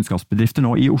mange kunnskapsbedrifter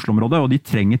nå i Oslo-området, og de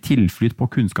trenger tilflytt på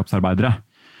kunnskapsarbeidere.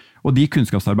 Og de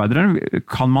kunnskapsarbeidere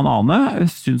kan man ane,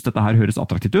 synes dette her høres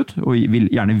attraktivt ut, og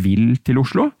gjerne vil til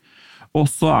Oslo. Og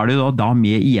så de da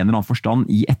med i en eller annen forstand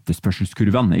i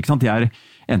etterspørselskurven. Ikke sant? De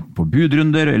enten på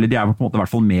budrunder, eller de på en måte i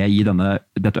hvert fall med i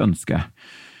dette ønsket.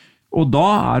 Og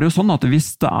da det jo sånn at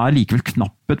hvis det likevel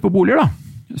knapphet på boliger, da,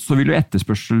 så vil jo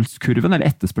etterspørselskurven, eller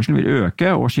etterspørselen vil øke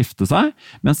og skifte seg,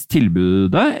 mens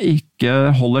tilbudet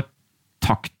ikke holder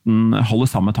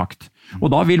samme takt.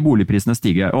 Og da vil boligprisene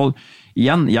stige. Og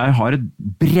igjen, jeg har et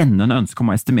brennende ønske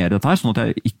om å estimere dette her, sånn at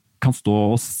jeg ikke kan stå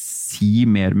og si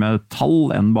mer med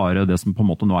tall enn bare det som på en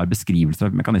måte nå beskrivelser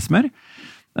av mekanismer.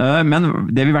 Men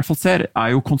det vi i hvert fall ser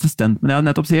jo konsistent med det jeg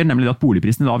nettopp sier, nemlig at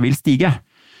boligprisene da vil stige.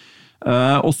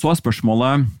 Og så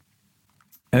spørsmålet,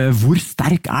 hvor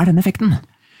sterk denne effekten?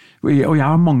 Og jeg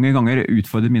har mange ganger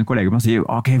utfordret mine kolleger med å si,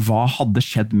 ok, hva hadde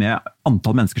skjedd med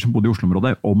antall mennesker som bodde i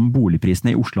Oslo-området om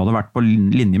boligprisene i Oslo hadde vært på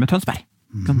linje med Tønsberg?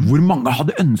 Hvor mange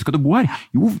hadde ønsket å bo her?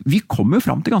 Jo, vi kommer jo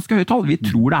fram til ganske høye tall. Vi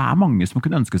tror det mange som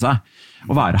kunne ønske seg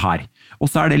å være her.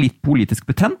 Og så det litt politisk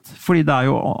betent, fordi det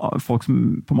jo folk som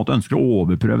på en måte ønsker å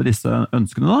overprøve disse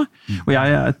ønskene da. Og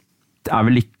jeg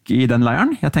vel ikke i den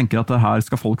leiren. Jeg tenker at her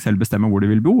skal folk selv bestemme hvor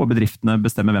de vil bo, og bedriftene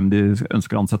bestemme hvem de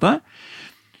ønsker å ansette.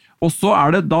 Og så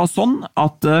det da sånn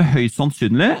at høyst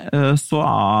sannsynlig så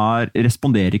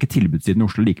responderer ikke tilbudssiden i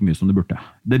Oslo like mye som det burde.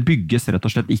 Det bygges rett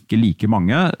og slett ikke like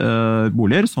mange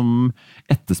boliger som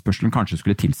etterspørselen kanskje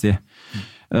skulle tilsi.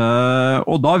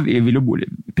 Og da vil jo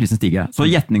prisen stige. Så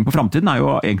gjetning på fremtiden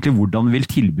jo egentlig hvordan vil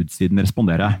tilbudssiden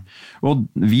respondere. Og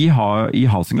vi i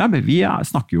Housing Lab, vi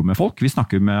snakker jo med folk. Vi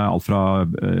snakker med alt fra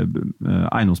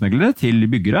eiendomsmeglere til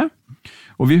byggere.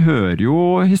 Og vi hører jo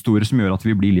historier som gjør at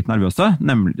vi blir litt nervøse,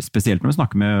 nemlig, spesielt når vi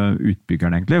snakker med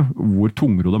utbyggerne egentlig, hvor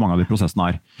tungrodde mange av de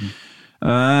prosessene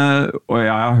og jeg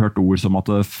har hørt ord som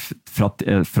at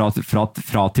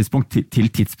fra tidspunkt til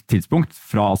tidspunkt,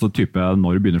 fra altså type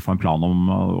når du begynner å få en plan om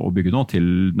å bygge noe,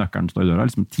 til nøkkelen står i døra,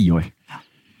 liksom 10 år.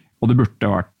 Og det burde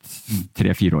vært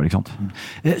 3-4 år, ikke sant?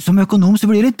 Som økonom så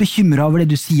blir jeg litt bekymret over det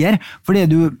du sier, for det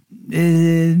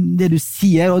du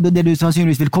sier, og det du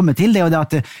sannsynligvis vil komme til, det jo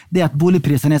det at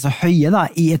boligprisene så høye da,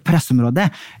 i et pressområde,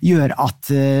 gjør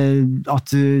at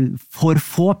for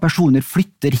få personer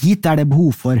flytter hit der det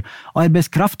behov for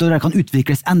arbeidskraft, og der kan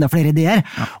utvikles enda flere ideer,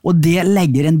 og det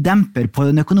legger en demper på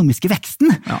den økonomiske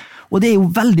veksten. Ja. Og det jo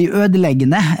veldig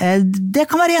ødeleggende. Det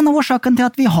kan være en av årsakene til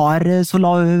at vi har så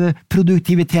lav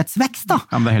produktivitetsvekst. Da.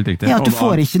 Ja, men det helt riktig. At du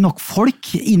får ikke nok folk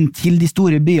inn til de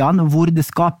store byene hvor det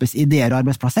skapes ideer og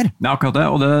arbeidsplasser. Ja, akkurat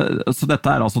det. Så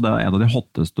dette altså en av de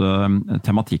hotteste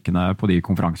tematikkene på de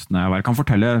konferansene. Jeg kan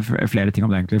fortelle flere ting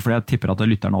om det egentlig, for jeg tipper at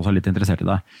lytterne også litt interessert i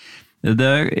det.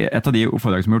 Et av de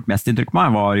foredrag som har gjort mest inntrykk på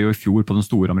meg, var jo I fjor på den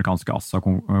store amerikanske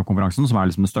ASSA-konferansen, som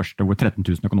liksom den største, hvor 13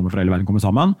 000 økonomer fra hele verden kommer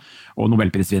sammen, og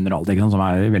Nobelprisvinner og alt, ikke sant, som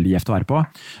veldig gjevt å være på.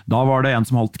 Da var det en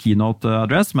som holdt keynote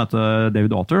address, som heter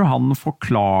David Autor. Han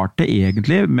forklarte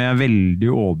egentlig med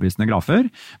veldig overbevisende grafer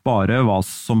bare hva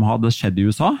som hadde skjedd I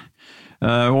USA.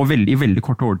 Og I veldig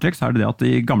korte overtrekk så det at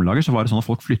I gamle dager så var det sånn at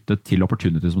folk flyttet til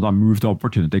opportunity, som da move to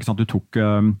opportunity, ikke sant?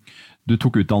 Du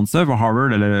tok utdannelse ved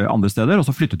Harvard eller andre steder, og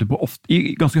så flyttet du på ofte,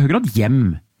 I ganske høy grad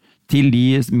hjem til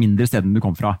de mindre stedene du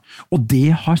kom fra. Og det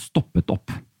har stoppet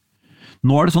opp.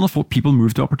 Nå det sånn at people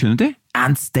move to opportunity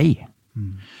and stay.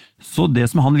 Så det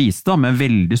som han viste med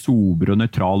veldig sobre og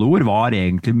nøytrale ord, var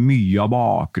egentlig mye av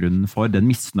bakgrunnen for den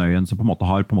misnøyen som på en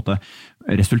måte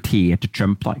resultert I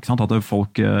Trump. Da, ikke sant? At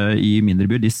folk I mindre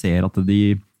byer, de ser at de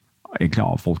egentlig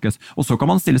avfolkes. Og så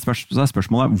kan man stille seg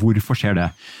spørsmålet, hvorfor skjer det?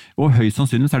 Og høyst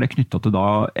sannsynlig så det knyttet til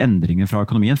da endringer fra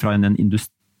økonomien, fra en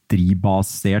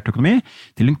industribasert økonomi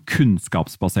til en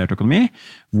kunnskapsbasert økonomi,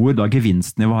 hvor da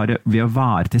gevinstene ved å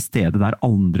være til stede der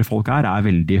andre folk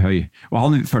veldig høy. Og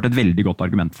han førte et veldig godt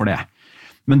argument for det.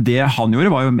 Men det han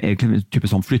gjorde var jo egentlig en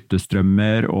type sånn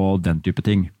flyttestrømmer og den type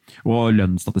ting, og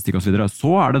lønnsstatistikk og så videre.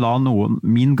 Så det da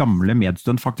min gamle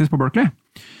medstudent faktisk på Berkeley,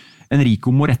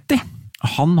 Enrico Moretti,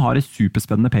 han har et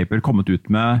superspennende paper kommet ut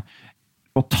med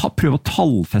å prøve å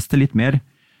tallfeste litt mer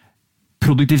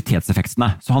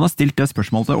produktivitetseffektene. Så han har stilt det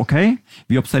spørsmålet til, ok,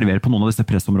 vi observerer på noen av disse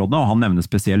pressområdene, og han nevner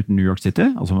spesielt New York City,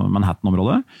 altså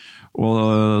Manhattan-området,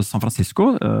 og San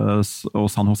Francisco og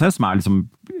San Jose, som liksom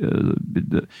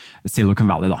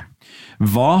Silicon Valley da.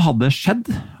 Hva hadde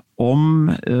skjedd om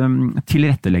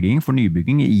tilrettelegging for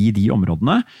nybygging I de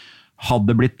områdene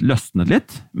hadde blitt løsnet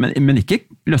litt, men ikke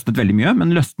løsnet veldig mye,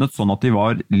 men løsnet sånn at de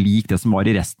var lik det som var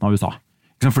I resten av USA.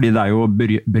 Fordi det jo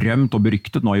berømt og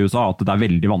beryktet nå I USA at det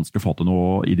veldig vanskelig å få til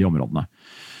noe I de områdene.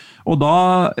 Og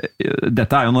da,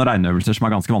 dette jo noen regneøvelser som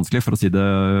ganske vanskelig, for å si det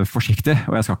forsiktig,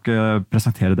 og jeg skal ikke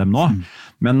presentere dem nå,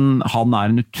 men han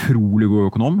en utrolig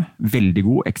god økonom, veldig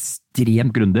god,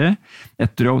 ekstremt grundig.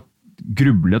 Etter å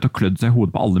grublet og klødd seg I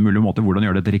hodet på alle mulige måter hvordan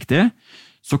gjøre dette riktig,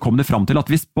 så kom det fram til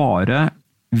at hvis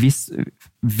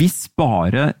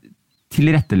bare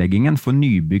tilretteleggingen for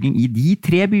nybygging I de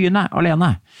 3 byene alene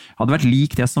hadde vært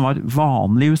lik det som var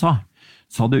vanlig I USA,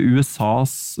 så hadde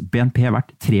USAs BNP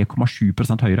vært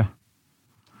 3,7% høyere.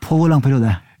 På hvor lang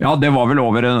periode? Ja, det var vel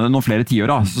over noen flere tiår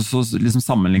da, så liksom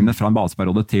sammenlignet fra en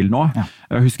baseperiode til nå. Ja.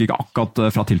 Jeg husker ikke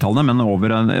akkurat fra tiltallene, men over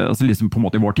altså liksom på en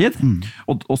måte I vår tid.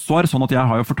 Og så det sånn at jeg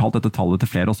har jo fortalt dette tallet til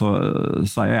flere, og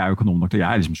så jeg jo økonom nok til,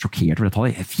 jeg liksom sjokkert over det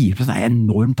tallet. 4% et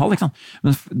enormt tall, ikke sant?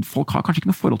 Men folk har kanskje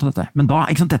ikke noe forhold til dette. Men da,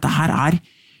 ikke sant, dette her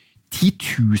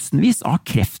titusenvis av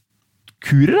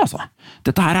kreftkurer, altså.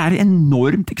 Dette her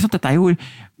enormt, ikke sant? Dette jo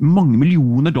mange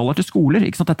millioner dollar til skoler,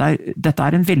 ikke sant? Dette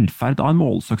en velferd av en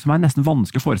målestokk som nesten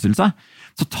vanskelig å forestille seg.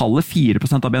 Så tallet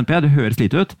 4% av BNP, det høres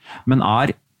lite ut, men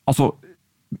altså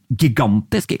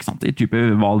gigantisk, ikke sant? I type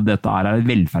hva dette et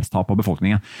velferdstap av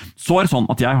befolkningen. Så det sånn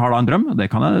at jeg har da en drøm, det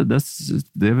kan jeg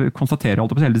det konstaterer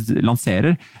alt på selv,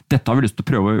 lanserer, dette har vi lyst til å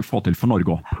prøve å få til for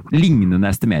Norge også. Lignende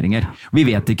estimeringer. Vi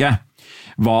vet ikke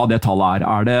hva det tallet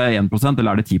det 1%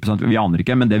 eller det 10%, vi aner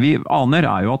ikke, men det vi aner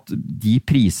jo at de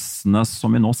prisene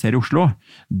som vi nå ser I Oslo,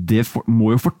 det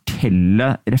må jo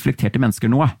fortelle reflekterte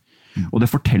mennesker noe, og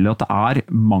det forteller at det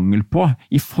mangel på,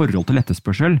 I forhold til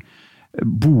etterspørsel,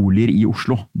 boliger I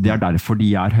Oslo. Det derfor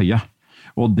de høye.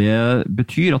 Og det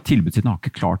betyr at tilbudssiden har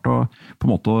ikke klart på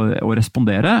en måte å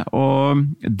respondere, og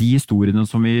de historiene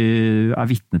som vi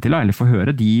vitne til, eller får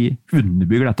høre, de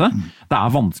underbygger dette. Det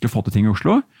vanskelig å få til ting I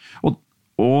Oslo,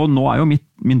 og nå jo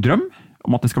min drøm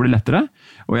om at det skal bli lettere,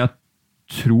 og jeg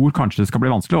tror kanskje det skal bli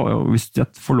vanskelig, og hvis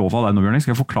jeg får lov av deg nå, Bjørning,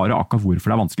 skal jeg forklare akkurat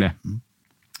hvorfor det vanskelig.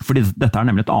 Fordi dette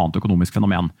nemlig et annet økonomisk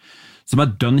fenomen, som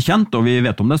dønn kjent, og vi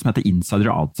vet om det, som heter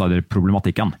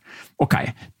insider-outsider-problematikken. Ok,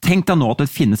 tenk deg nå at det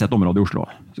finnes et område I Oslo.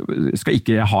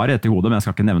 Jeg har det I hodet, men jeg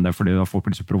skal ikke nevne det, fordi folk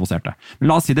blir så provoserte.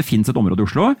 Men la oss si det finnes et område I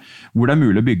Oslo, hvor det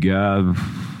mulig å bygge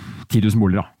 10 000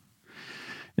 boliger.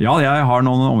 Ja, jeg har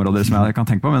noen områder som jeg kan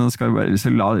tenke på, men jeg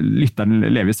skal la lytteren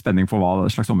leve I spenning på hva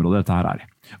slags område dette her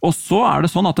Og så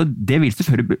det sånn at det vil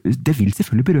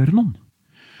selvfølgelig berøre noen.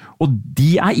 Og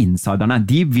de insiderne,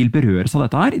 de vil berøres av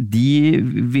dette her, de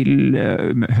vil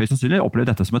høyst sannsynlig oppleve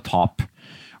dette som et tap.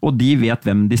 Og de vet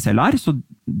hvem de selv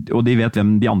og de vet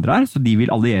hvem de andre så de vil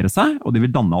alliere seg, og de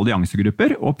vil danne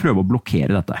alliansegrupper og prøve å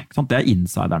blokkere dette. Ikke sant? Det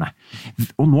insiderne.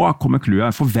 Og nå kommer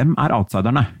clouet, for hvem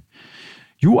outsiderne?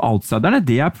 Jo, outsiderne,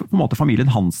 det på en måte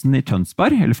familien Hansen i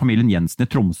Tønsberg, eller familien Jensen i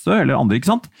Tromsø, eller andre, ikke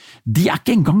sant? De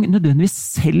ikke engang nødvendigvis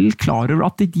selv klar over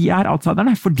at de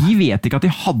outsiderne, for de vet ikke at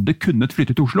de hadde kunnet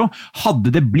flytte til Oslo,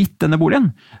 hadde det blitt denne boligen,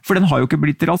 for den har jo ikke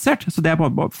blitt realisert, så det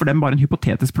for dem bare en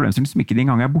hypotetisk problemstilling som ikke de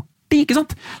engang borte, ikke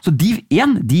sant? Så de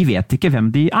vet ikke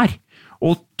hvem de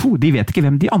og 2, de vet ikke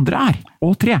hvem de andre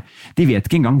og 3, de vet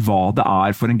ikke engang hva det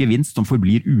for en gevinst som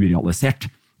forblir urealisert.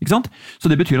 Ikke sant? Så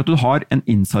det betyr at du har en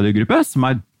insidergruppe som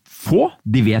få,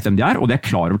 de vet hvem de og de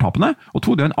klar over tapene, og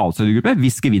 2, det en outsidergruppe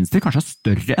hvis gevinster kanskje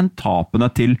større enn tapene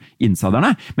til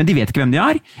insiderne, men de vet ikke hvem de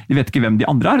vet ikke hvem de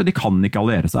andre og de kan ikke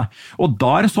alliere seg. Og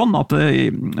da det sånn at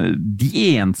de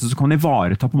eneste som kan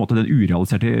ivareta på en måte den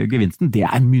urealiserte gevinsten, det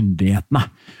myndighetene.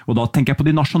 Og da tenker jeg på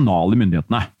de nasjonale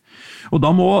myndighetene. Og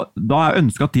da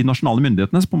ønsker at de nasjonale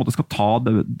myndighetene på en måte skal ta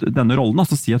denne rollen,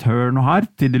 altså si at hør nå her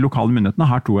til de lokale myndighetene,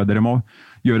 her tror jeg dere må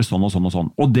gjøre sånn og sånn og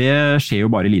sånn. Og det skjer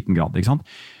jo bare i liten grad, ikke sant?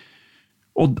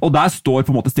 Og der står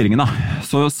på en måte stillingen da.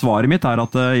 Så svaret mitt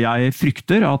at jeg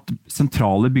frykter at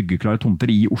sentrale byggeklare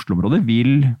tomter i Oslo-området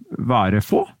vil være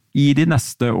få i de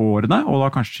neste årene, og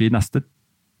da kanskje i neste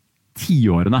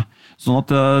 10 årene. Sånn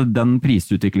at den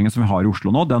prisutviklingen som vi har i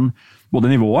Oslo nå,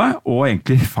 både nivået og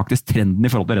egentlig faktisk trenden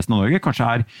i forhold til resten av Norge,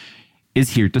 kanskje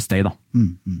is here to stay da.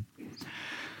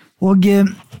 Og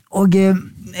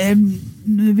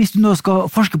hvis du nå skal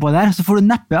forske på det her, så får du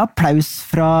neppe applaus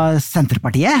fra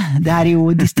Senterpartiet. Det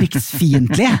jo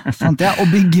distriktsfiendtlig, sant? Å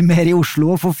bygge mer i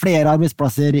Oslo og få flere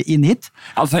arbeidsplasser inn hit.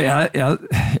 Altså,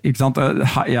 ikke sant?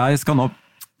 Jeg skal nå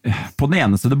på den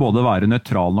ene side både være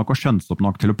nøytral nok og skjønnsomt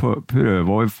nok til å prøve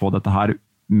å få dette her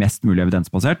mest mulig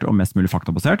evidensbasert og mest mulig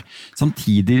faktabasert.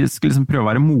 Samtidig skal jeg liksom prøve å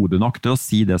være modig nok til å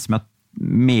si det som jeg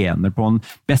mener på en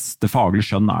beste faglig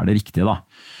skjønn det riktige da.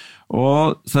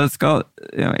 Og så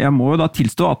jeg må jo da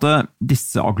tilstå at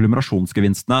disse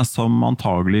agglomerasjonsgevinstene som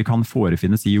antagelig kan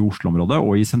forefinnes i Oslo-området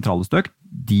og i sentrale støk,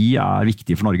 de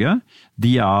viktige for Norge.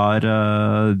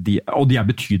 Og de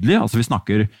betydelige, altså vi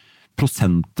snakker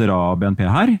prosenter av BNP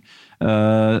her.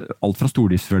 Alt fra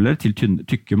stordriftsfordeler til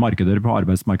tykke markeder på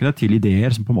arbeidsmarkedet, til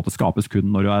ideer som på en måte skapes kun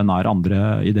når du nær andre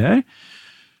ideer.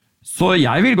 Så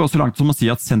jeg vil gå så langt som å si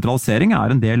at sentralisering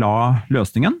en del av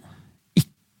løsningen,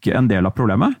 ikke en del av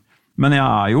problemet. Men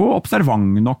jeg jo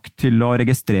observant nok til å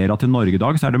registrere at i Norge i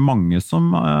dag så det mange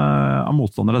som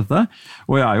motstandere av dette.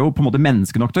 Og jeg jo på en måte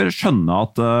menneske nok til å skjønne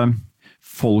at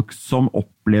folk som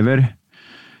opplever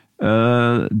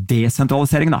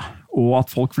desentralisering da, og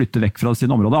at folk flytter vekk fra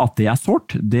sine områder, at det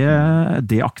sårt,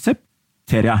 det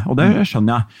aksepterer jeg, og det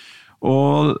skjønner jeg.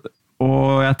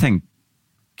 Og jeg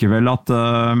tenker vel at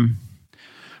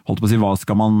holdt på å si, hva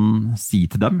skal man si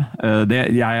til dem?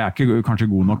 Jeg ikke kanskje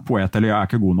god nok poet, eller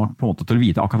jeg ikke god nok på en måte til å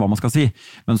vite akkurat hva man skal si.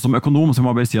 Men som økonom så må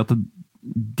jeg bare si at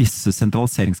disse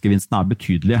sentraliseringsgevinstene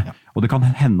betydelige, og det kan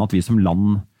hende at vi som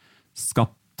land skal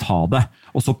ta det,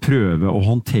 og så prøve å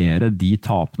håndtere de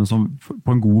tapene som, på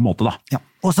en god måte da. Ja.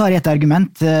 Og så har jeg et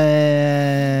argument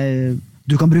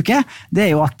du kan bruke,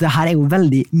 det jo at det her jo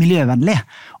veldig miljøvennlig,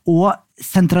 og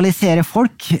sentralisere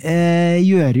folk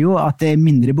gjør jo at det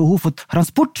mindre behov for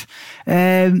transport.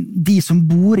 De som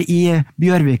bor i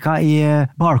Bjørvika i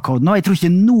Barcode nå, jeg tror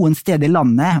ikke noen sted i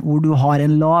landet hvor du har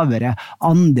en lavere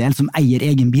andel som eier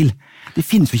egen bil. Det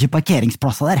finnes jo ikke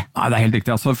parkeringsplasser der. Nei, det helt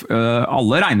riktig. Altså,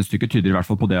 alle regnestykker tyder i hvert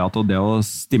fall på det at det å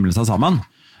stimle seg sammen,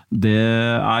 det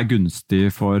gunstig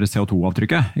for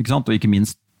CO2-avtrykket, ikke sant? Og ikke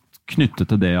minst knyttet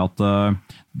til det at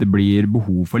det blir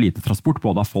behov for lite transport,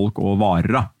 både av folk og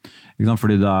varer. Ikke sant?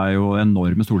 Fordi det jo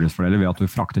enorme stordriftsfordeler ved at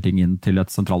du frakter ting inn til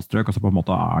et sentralt strøk, og så på en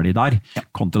måte de der,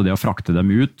 kontra det å frakte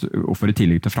dem ut, og for i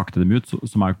tillegg til å frakte dem ut,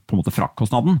 som på en måte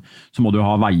fraktkostnaden, så må du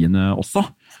ha veiene også,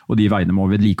 og de veiene må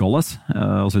vedlikeholdes,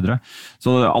 og så videre.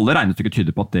 Så alle regnestykker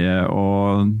tyder på at det å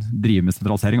drive med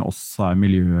sentralisering også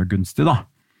miljøgunstig da.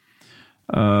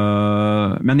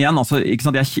 Men igjen, altså, ikke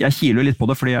sant? Jeg kiler jo litt på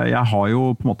det, fordi jeg har jo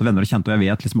på en måte venner og kjente, og jeg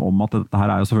vet liksom om at dette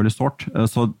her jo så veldig stort,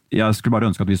 så jeg skulle bare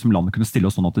ønske at vi som land kunne stille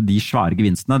oss sånn at de svære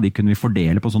gevinstene, de kunne vi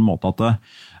fordele på sånn måte at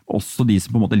også de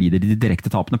som på en måte lider de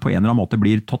direkte tapene på en eller annen måte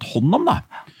blir tatt hånd om da.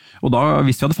 Og da,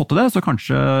 hvis vi hadde fått til det, så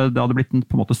kanskje det hadde blitt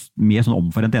på en måte mer sånn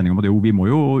omforent ening om at jo, vi må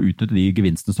jo utnytte de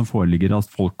gevinstene som foreligger at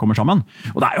folk kommer sammen.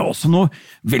 Og det jo også noe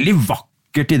veldig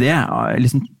vakkert i det,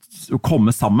 liksom å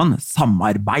komme sammen,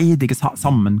 samarbeid, ikke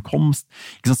sammenkomst,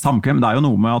 ikke samkvem. Det jo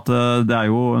noe med at det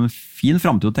jo en fin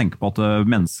fremtid å tenke på at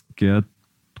mennesket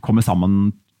kommer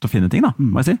sammen til å finne ting, da,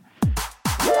 må jeg si.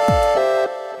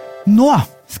 Nå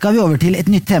skal vi over til et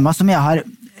nytt tema som jeg har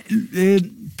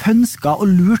pønsket og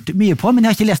lurt mye på, men jeg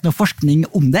har ikke lest noe forskning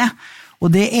om det. Og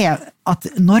det at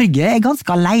Norge ganske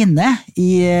alene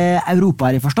i Europa,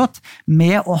 har jeg forstått,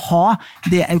 med å ha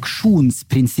det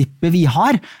auksjonsprinsippet vi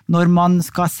har når man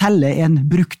skal selge en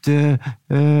brukt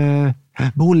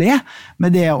bolig,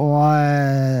 med det å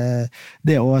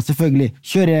selvfølgelig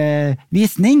kjøre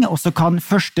visning, og så kan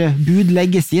første bud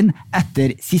legges inn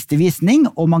etter siste visning,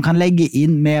 og man kan legge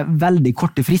inn med veldig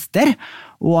korte frister,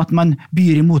 og at man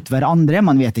byr imot hverandre,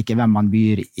 man vet ikke hvem man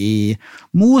byr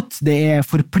imot, det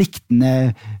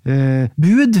forpliktende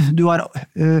bud. Du har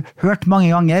hørt mange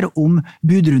ganger om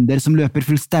budrunder som løper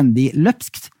fullstendig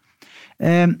løpskt.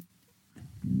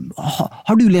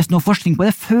 Har du lest noe forskning på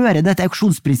det? Fører dette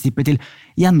auksjonsprinsippet til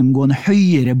gjennomgående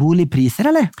høyere boligpriser,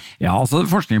 eller? Ja, altså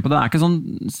forskningen på det ikke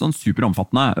sånn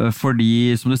superomfattende,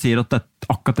 fordi som du sier at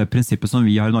akkurat det prinsippet som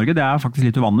vi har i Norge, det faktisk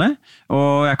litt uvanlig,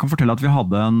 og jeg kan fortelle at vi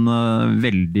hadde en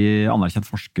veldig anerkjent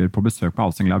forsker på besøk på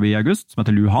Housing Lab i august, som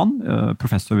heter Lu Han,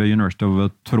 professor ved University of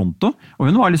Toronto,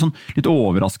 og hun var litt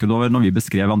overrasket over når vi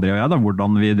beskrev, André og jeg, da,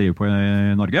 hvordan vi driver på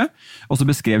i Norge, og så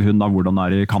beskrev hun da hvordan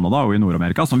det i Canada og i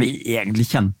Nord-Amerika, som vi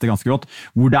egentlig kjente ganske godt,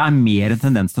 hvor det mer en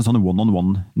tendens til en sånn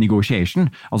one-on-one negotiation,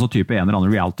 altså type en eller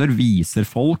annen realtor viser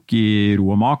folk i ro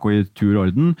og mak og i tur og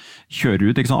orden, kjører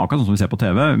ut, ikke sant, akkurat sånn som vi ser på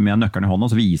TV, med nøkkelen i hånden,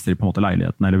 og så viser de på en måte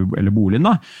leiligheten eller boligen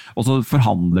da, og så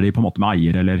forhandler de på en måte med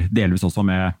eier, eller delvis også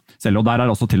med selv, og der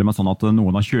også til og med sånn at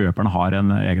noen av kjøperne har en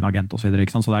egen agent og så videre,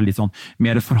 ikke sant, så det litt sånn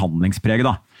mer forhandlingspreg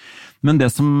da. Men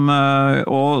det som,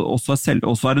 og så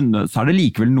det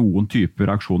likevel noen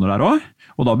typer aksjoner der også,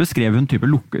 og da beskrev hun type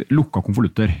lukka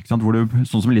konvolutter, ikke sant? Hvor du,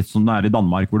 sånn som litt som det i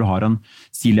Danmark, hvor du har en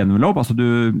seal envelope, altså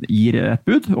du gir et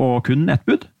bud, og kun et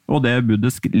bud, og det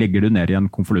budet legger du ned i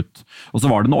en konvolutt. Og så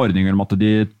var det en ordning om at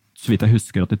de, så vidt jeg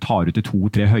husker, at de tar ut de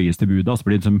 2-3 høyeste budet, og så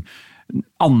blir det liksom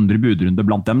andre budrunde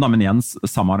blant dem, da, men igjen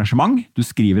samme arrangement. Du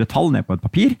skriver et tall ned på et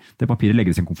papir, det papiret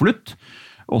legges i en konvolutt,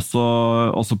 og så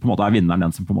på en måte vinneren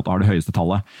den som på en måte har det høyeste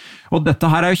tallet. Og dette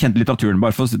her jo kjent i litteraturen,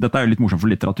 bare for, dette jo litt morsomt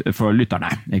for lytterne,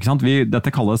 ikke sant?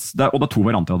 Dette kalles, og det 2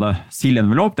 varianter av det. Seal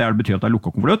envelope, det betyr at det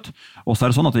lukket konvolutt, og så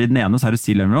det sånn at i den ene så det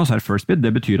seal envelope, så det first bid,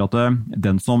 det betyr at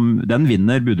den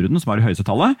vinner budrunden som har det høyeste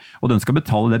tallet, og den skal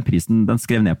betale den prisen den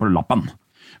skrev ned på lappen.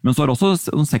 Men så det også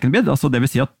en second bid, altså det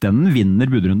vil si at den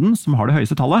vinner budrunden som har det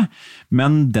høyeste tallet,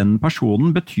 men den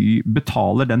personen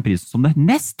betaler den prisen som det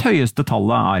nest høyeste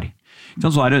tallet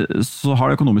Så har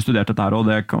det økonomisk studert dette her, og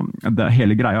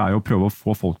hele greia jo å prøve å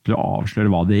få folk til å avsløre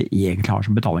hva de egentlig har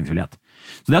som betalingsvillighet.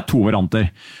 Så det 2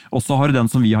 varianter. Og så har du den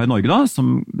som vi har i Norge da,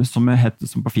 som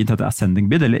på fint heter ascending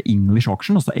bid, eller English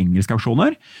auction, altså engelske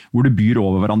auksjoner, hvor du byr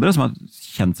over hverandre, som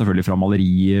kjent selvfølgelig fra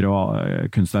malerier og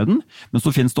kunstverden. Men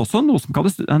så finnes det også noe som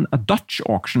kalles en Dutch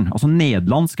auction, altså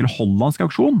nederlandsk eller hollandsk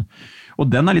auksjon.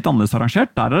 Og den litt annerledes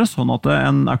arrangert. Der det sånn at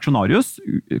en auksjonarius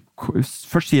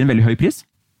først sier en veldig høy pris,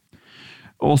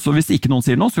 og så hvis ikke noen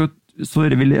sier noe, så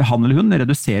vil han eller hun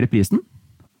redusere prisen,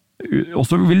 og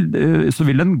så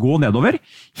vil den gå nedover,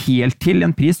 helt til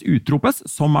en pris utropes,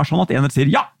 som sånn at en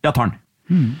sier, ja, jeg tar den.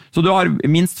 Så du har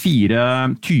minst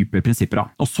 4 typer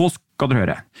prinsipper, og så skal dere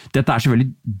høre. Dette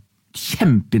selvfølgelig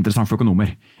kjempeinteressant for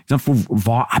økonomer. For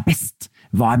hva best?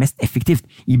 Hva mest effektivt?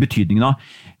 I betydningen av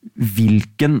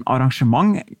hvilken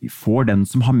arrangement får den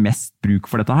som har mest bruk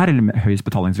for dette her, eller høyest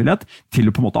betalingsvillighet, til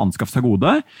å på en måte anskaffe seg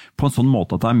gode, på en sånn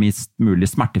måte at det minst mulig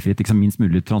smertefritt, minst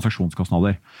mulig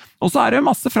transaksjonskostnader. Og så det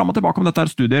masse frem og tilbake om dette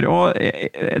her studier, og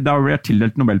det har vært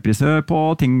tildelt Nobelpriser på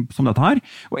ting som dette her,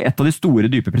 og et av de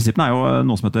store dype prinsippene jo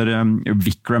noe som heter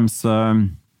Vikrams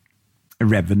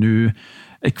Revenue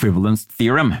Equivalence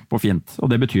Theorem på fint, og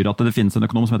det betyr at det finnes en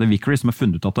økonom som heter Vickrey, som har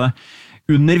funnet ut at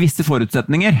under visse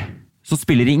forutsetninger så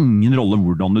spiller det ingen rolle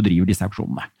hvordan du driver disse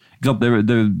auksjonene.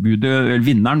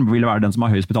 Vinneren vil være den som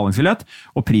har høyest betalingsvillighet,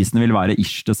 og prisene vil være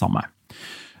ish det samme.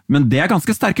 Men det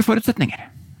ganske sterke forutsetninger.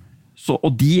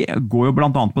 Og de går jo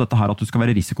blant annet på dette her at du skal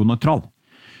være risikoneutral.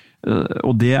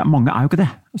 Og mange jo ikke det.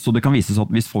 Så det kan vises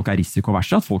at hvis folk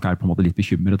risikoverse, at folk på en måte litt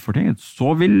bekymret for ting, så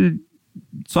på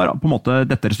en måte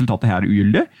dette resultatet her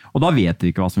ugyldig, og da vet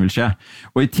vi ikke hva som vil skje.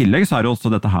 Og i tillegg så det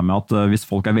også dette her med at hvis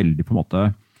folk veldig på en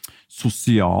måte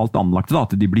sosialt anlagte, da,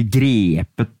 at de blir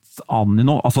grepet an i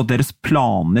noe, altså at deres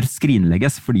planer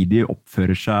skrinlegges fordi de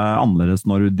oppfører seg annerledes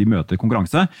når de møter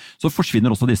konkurranse, så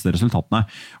forsvinner også disse resultatene.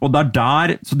 Og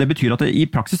så det betyr at i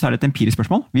praksis det et empirisk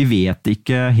spørsmål. Vi vet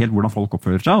ikke helt hvordan folk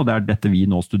oppfører seg, og det dette vi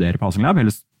nå studerer på Housing Lab,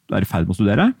 eller i ferd med å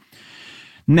studere.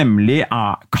 Nemlig,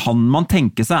 kan man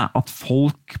tenke seg at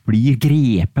folk blir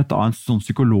grepet av en sånn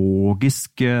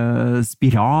psykologisk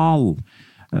spiral?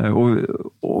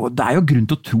 Og det jo grunn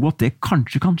til å tro at det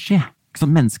kanskje kan skje.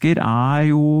 Mennesker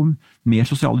jo mer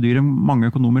sosiale dyr enn mange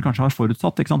økonomer kanskje har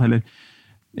forutsatt, ikke sant? Eller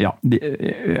Jeg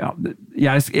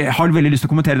har veldig lyst til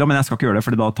å kommentere det, men jeg skal ikke gjøre det,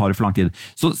 for da tar det for lang tid.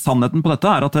 Så sannheten på dette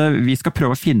at vi skal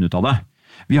prøve å finne ut av det.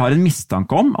 Vi har en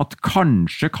mistanke om at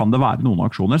kanskje kan det være noen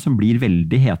aksjoner som blir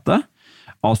veldig hete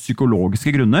av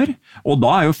psykologiske grunner, og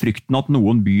da jo frykten at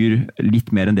noen byr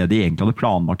litt mer enn det de egentlig hadde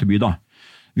planlagt å by da.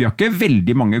 Vi har ikke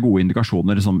veldig mange gode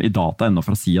indikasjoner i data ennå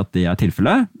for å si at det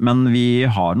tilfellet, men vi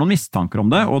har noen mistanker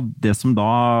om det, og det som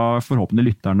da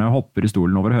forhåpentlig lytterne hopper i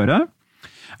stolen over å høre,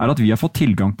 at vi har fått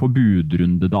tilgang på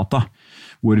budrundedata,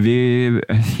 hvor vi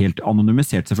helt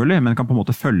anonymisert selvfølgelig, men kan på en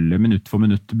måte følge minutt for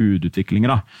minutt budutviklinger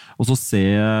da, og så se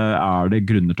det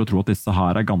grunner til å tro at disse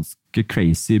her ganske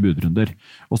crazy budrunder.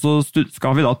 Og så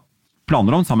skal vi da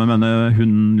planer om sammen med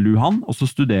hun Luhan, og så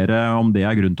studere om det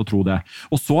grunn til å tro det.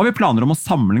 Og så har vi planer om å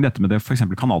sammenligne dette med det for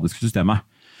eksempel kanadiske systemet,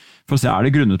 for å se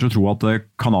det grunner til å tro at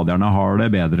kanadierne har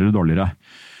det bedre eller dårligere.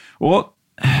 Og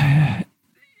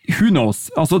who knows?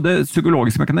 Altså det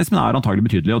psykologiske mekanismen antagelig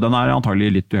betydelig, og den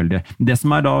antagelig litt uheldig. Det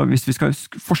som da, hvis vi skal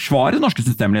forsvare det norske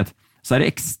systemet litt, så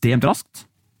det ekstremt raskt.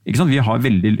 Ikke sant? Vi har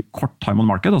veldig kort time on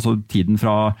market, altså tiden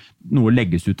fra noe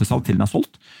legges ut til salg til den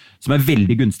solgt, som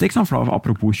veldig gunstig, ikke sant? For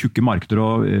apropos tjukke markeder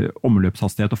og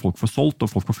omløpshastighet, og folk får solgt, og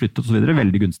folk får flyttet, og så videre,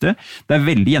 veldig gunstig. Det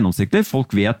veldig gjennomsiktig,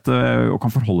 folk vet og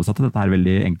kan forholde seg til dette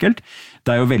veldig enkelt.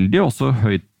 Det jo veldig også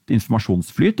høyt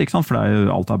informasjonsflyt, ikke sant? For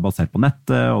alt basert på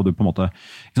nettet, og du på en måte,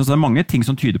 så det mange ting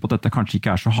som tyder på at dette kanskje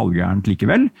ikke så halvgærent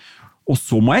likevel. Og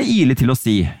så må jeg ile til å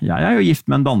si, jeg jo gift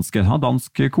med en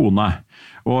dansk kone,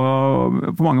 og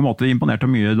på mange måter imponert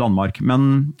av mye i Danmark,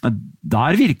 men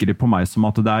der virker det på meg som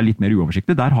at det litt mer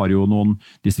uoversiktlig. Der har jo noen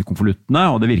disse konvoluttene,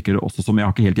 og det virker også som jeg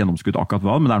har ikke helt gjennomskutt akkurat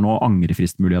hva, men det noen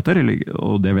angrefristmuligheter,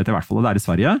 og det vet jeg i hvert fall, det i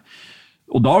Sverige.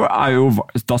 Og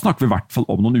da snakker vi i hvert fall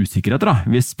om noen usikkerheter, da.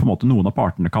 Hvis på en måte noen av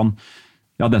partene kan,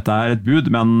 dette et bud,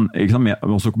 men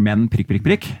også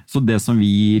prikk. Så det som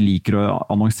vi liker å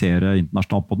annonsere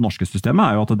internasjonalt på det norske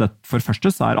systemet, jo at for det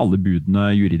første så alle budene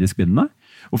juridisk bindende,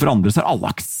 og for andre så alle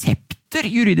aksepter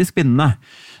juridisk bindende.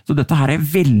 Så dette her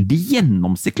veldig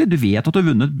gjennomsiktig. Du vet at du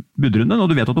har vunnet budrunden, og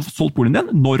du vet at du har solgt boligen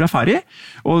din når du ferdig.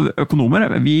 Og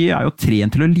økonomer, vi jo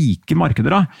trent til å like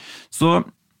markeder da. Så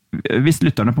hvis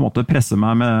lytterne på en måte presser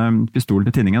meg med pistolen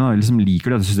til tinningen og liksom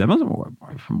liker dette systemet, så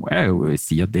må jeg jo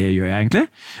si at det gjør jeg egentlig.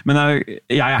 Men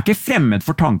jeg ikke fremmed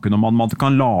for tanken om at man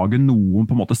kan lage noen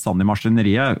på en måte sand i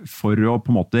maskineriet for å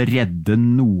på en måte redde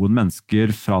noen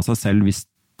mennesker fra seg selv hvis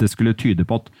det skulle tyde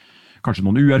på at kanskje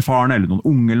noen uerfarne eller noen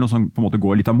unge eller noe som på en måte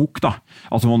går litt amok da.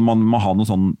 Altså man må ha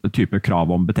noen sånn type krav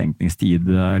om betenkningstid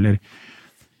eller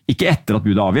ikke etter at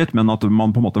budet avgitt, men at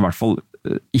man på en måte i hvert fall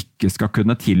ikke skal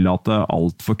kunne tillate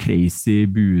alt for crazy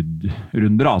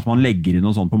budrunder, at man legger inn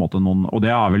noe sånt på en måte, og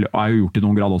det vel, jo gjort i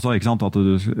noen grad også, ikke sant? At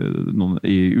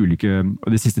i ulike,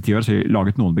 de siste 10 år så har jeg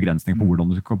laget noen begrensninger på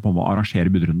hvordan du kan på en måte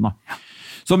arrangere budrunden da.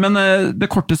 Så, men det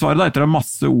korte svaret da, etter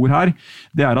masse ord her,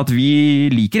 det at vi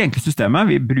liker egentlig systemet,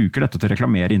 vi bruker dette til å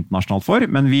reklamere internasjonalt for,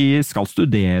 men vi skal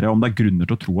studere om det grunner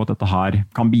til å tro at dette her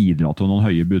kan bidra til noen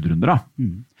høye budrunder da.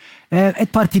 Et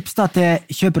par tips da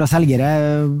til kjøpere og selgere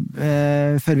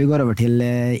før vi går over til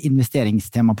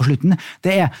investeringstema på slutten.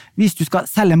 Det hvis du skal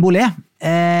selge en bolig,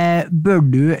 bør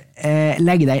du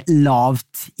legge deg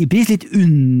lavt i pris, litt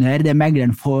under det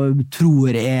megleren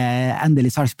tror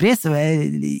endelig salgspris.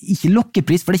 Ikke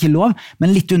lokkepris, for det ikke lov,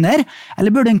 men litt under.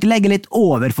 Eller bør du egentlig legge litt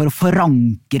over for å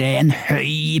forankre en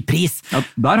høy pris? Ja,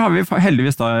 der har vi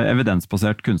heldigvis da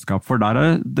evidensbasert kunnskap, for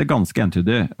der det ganske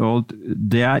entydig, og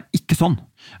det ikke sånn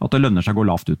at det lønner seg å gå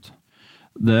lavt ut.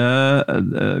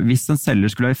 Hvis en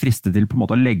selger skulle være fristet til på en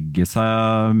måte å legge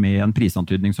seg med en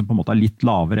prisantydning som på en måte litt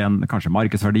lavere enn kanskje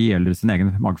markedsverdi eller sin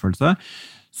egen magefølelse,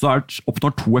 så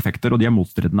oppnår 2 effekter, og de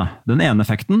motstridende. Den ene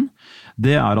effekten,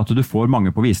 det at du får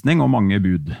mange på visning og mange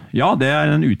bud. Ja, det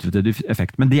en utvidet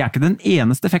effekt, men det ikke den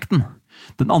eneste effekten.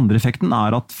 Den andre effekten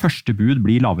at første bud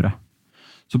blir lavere.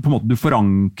 Så på en måte du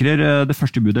forankrer det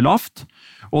første budet lavt,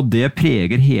 og det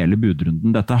preger hele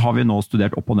budrunden. Dette har vi nå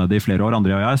studert opp og ned i flere år,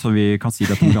 Andrea og jeg, så vi kan si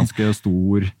dette med ganske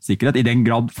stor sikkerhet. I den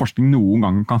grad forskning noen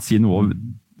gang kan si noe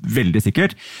veldig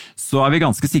sikkert, så vi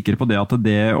ganske sikre på det at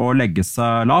det å legge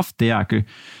seg lavt, det ikke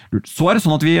lurt. Så det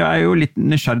sånn at vi jo litt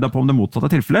nysgjerrige på om det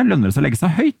motsatte tilfellet, lønner det seg å legge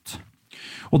seg høyt.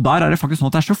 Og der det faktisk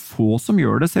sånn at det så få som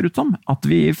gjør det, ser ut som, at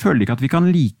vi føler ikke at vi kan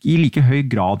i like høy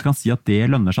grad kan si at det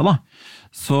lønner seg da.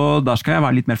 Så der skal jeg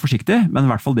være litt mer forsiktig, men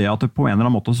i hvert fall det at på en eller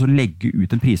annen måte så legge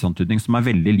ut en prisantydning som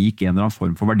veldig lik en eller annen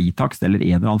form for verditakst eller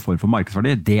en eller annen form for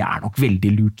markedsverdi, det nok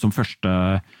veldig lurt som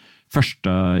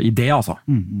første idé, altså.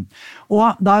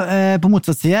 Og da på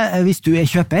motsatt side, hvis du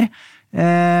kjøper,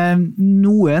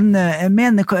 noen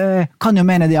kan jo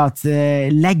mene det at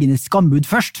legge ned skambud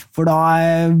først, for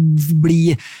da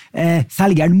blir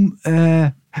selgeren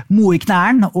mo I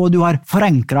knæren, og du har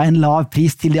forankret en lav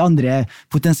pris til de andre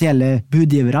potensielle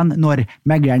budgiverne når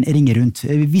megleren ringer rundt.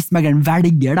 Hvis megleren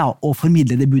velger da, å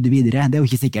formidle det budet videre, det jo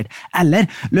ikke sikkert. Eller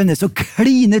lønnes å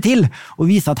kline til og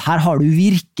vise at her har du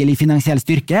virkelig finansiell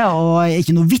styrke, og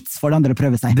ikke noe vits for de andre å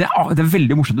prøve seg. Det er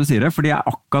veldig morsomt du sier det, for det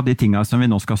akkurat de tingene som vi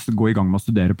nå skal gå I gang med å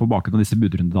studere på bakgrunn av disse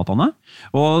budrundedataene.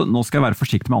 Og nå skal jeg være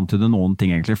forsiktig med å antyde noen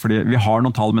ting egentlig, fordi vi har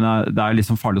noen tall, men det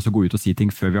liksom farlig å gå ut og si ting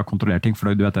før vi har kontrollert ting,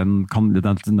 for du vet,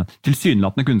 den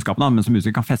tilsynelatende kunnskapen, men som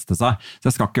musiker kan feste seg. Så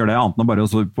jeg skal ikke gjøre det annet enn å bare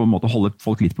på en måte holde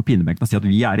folk litt på pinebenken og si at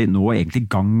vi nå egentlig I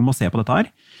gang med å se på dette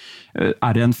her.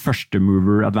 Det en første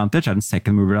mover advantage? Det en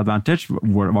second mover advantage?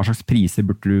 Hva slags priser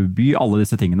burde du by? Alle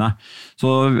disse tingene. Så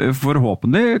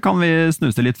forhåpentlig kan vi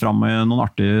snuse litt fram med noen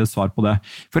artige svar på det.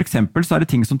 For eksempel så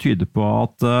det ting som tyder på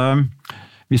at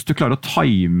hvis du klarer å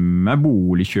time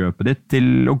boligkjøpet ditt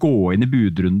til å gå inn I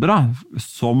budrunder da,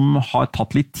 som har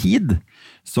tatt litt tid,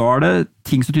 så det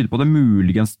ting som tyder på det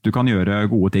muligens du kan gjøre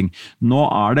gode ting. Nå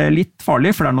det litt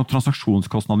farlig, for det noen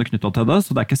transaksjonskostnader knyttet til det,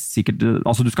 så det ikke sikkert,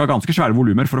 altså du skal ha ganske svære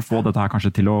volumer for å få dette her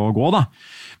kanskje til å gå da.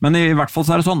 Men I hvert fall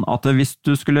så det sånn at hvis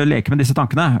du skulle leke med disse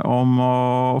tankene om å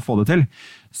få det til,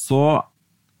 så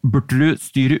burde du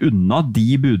styre unna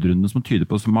de budrundene som tyder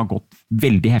på som har gått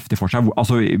veldig heftig for seg,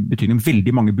 altså I betydning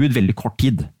veldig mange bud, veldig kort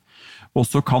tid. Og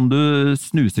så kan du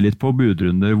snuse litt på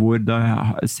budrunder hvor det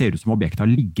ser ut som objektet har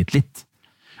ligget litt.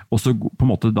 Og så på en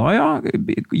måte da,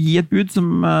 gi et bud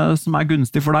som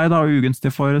gunstig for deg da, og ugunstig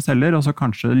for selger, og så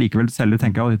kanskje likevel selger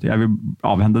tenker at jeg vil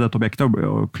avhende dette objektet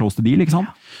og close the deal, ikke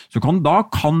sant? Så da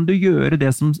kan du gjøre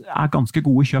det som ganske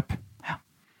gode kjøp.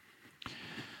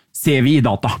 Ser vi I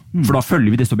data, for da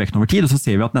følger vi disse objektene over tid, og så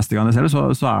ser vi at neste gang de ser det,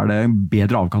 så det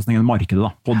bedre avkastning enn markedet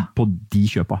da, på de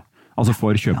kjøpa, altså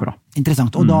for kjøpere. Ja,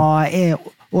 interessant, og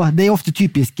og det ofte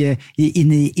typisk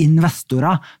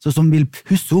investorer som vil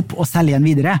pusse opp og selge igjen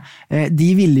videre. De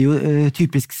vil jo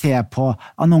typisk se på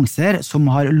annonser som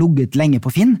har ligget lenge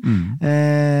på Finn,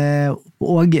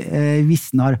 og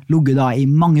hvis den har ligget da I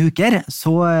mange uker,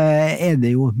 så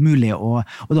det jo mulig og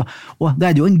da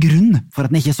det jo en grunn for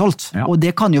at den ikke solgt. Og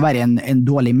det kan jo være en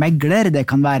dårlig megler, det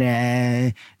kan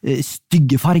være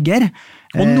stygge farger,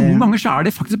 og noen ganger så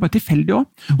det faktisk bare tilfeldig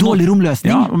også. Dårlig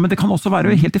romløsning. Ja, men det kan også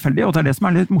være helt tilfeldig, og det det som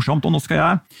litt morsomt. Og nå skal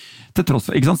jeg, til tross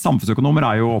for, ikke sant, samfunnsøkonomer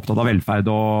jo opptatt av velferd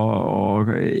og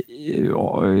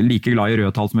like glad I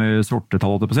røde tall som I sorte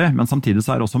tall, men samtidig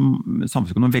så også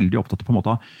samfunnsøkonomer veldig opptatt på en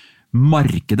måte av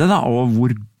markedet da, og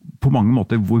på mange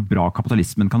måter hvor bra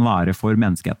kapitalismen kan være for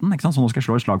menneskeheten. Ikke sant? Så nå skal jeg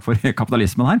slå et slag for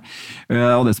kapitalismen her,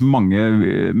 og det som mange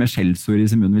med skjellsord I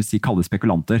sin munn vil si kaller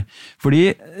spekulanter.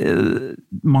 Fordi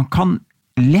man kan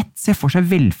lett se for seg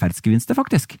velferdsgevinster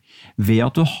faktisk, ved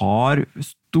at du har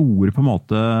store på en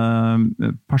måte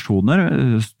personer,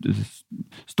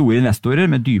 store investorer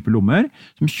med dype lommer,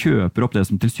 som kjøper opp det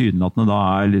som tilsynelatende da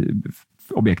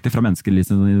objekter fra mennesker I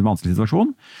en vanskelig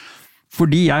situasjon.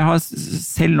 Fordi jeg har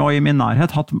selv nå I min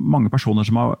nærhet hatt mange personer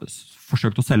som har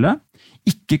forsøkt å selge,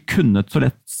 ikke kunnet så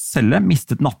lett selge,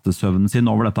 mistet nattesøvnen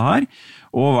sin over dette her,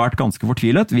 og vært ganske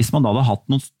fortvilet. Hvis man da hadde hatt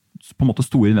noen på en måte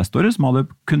store investorer som hadde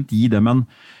kunnet gi dem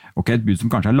et bud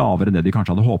som kanskje lavere enn det de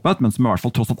kanskje hadde håpet, men som I hvert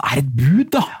fall tross alt et bud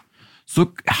da. Så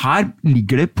her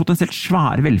ligger det potensielt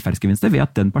svære velferdsgevinster ved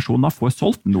at den personen da får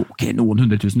solgt noen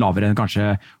 100 000 lavere enn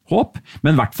kanskje håp,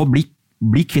 men I hvert fall bli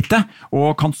kvitt det,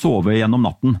 og kan sove gjennom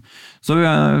natten. Så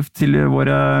til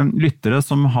våre lyttere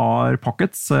som har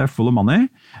pockets full of money,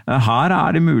 her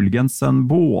det muligens en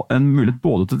mulighet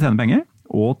både til å tjene penger,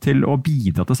 og til å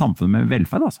bidra til samfunnet med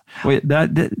velferd. Altså. Og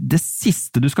det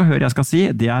siste du skal høre jeg skal si,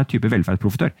 det type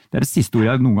velferdsprofitør. Det det siste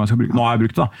ordet jeg noen gang skal bruke. Nå har jeg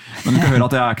brukt det, da. Men du skal høre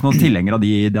at jeg ikke noen tilhenger av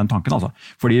den tanken. Altså.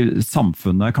 Fordi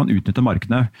samfunnet kan utnytte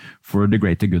markedene for the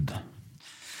greater good.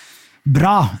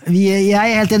 Bra. Jeg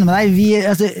helt enig med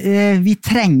deg. Vi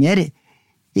trenger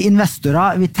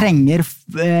investorer, vi trenger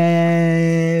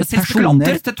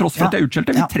personer til tross for at de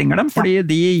utskjelte, vi trenger dem fordi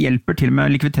de hjelper til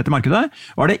med likviditet I markedet,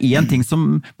 og det en ting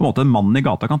som på en måte mannen I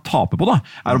gata kan tape på da,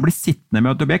 å bli sittende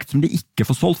med et objekt som de ikke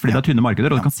får solgt fordi det tynne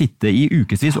markeder, og de kan sitte I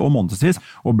ukesvis og månedsvis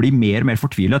og bli mer og mer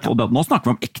fortvilet, og nå snakker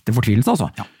vi om ekte fortvilelse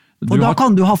altså. Og da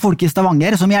kan du ha folk I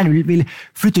Stavanger som gjerne vil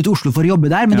flytte til Oslo for å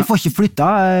jobbe der, men de får ikke flytta,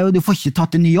 og de får ikke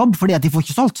tatt en ny jobb fordi at de får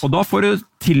ikke solgt. Og da får du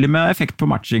til og med effekt på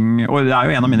matching, og det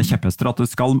jo en av mine kjepphester at det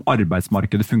skal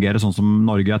arbeidsmarkedet fungere sånn som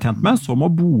Norge tjent med, så må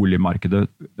boligmarkedet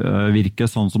virke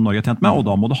sånn som Norge tjent med, og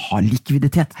da må du ha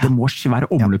likviditet. Det må være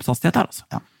omløpshastighet her. Altså.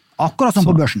 Ja. Akkurat som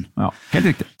på børsen. Ja,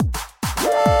 helt riktig.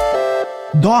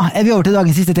 Da vi over til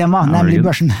dagens siste tema, nemlig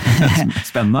børsen.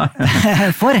 Spennende.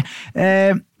 For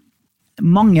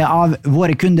mange av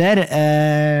våre kunder,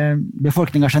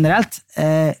 befolkningen generelt,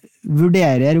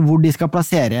 vurderer hvor de skal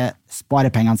plassere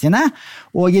sparepengene sine,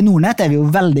 og i Nordnet vi jo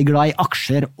veldig glad i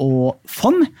aksjer og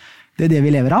fond, det det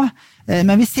vi lever av.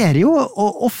 Men vi ser jo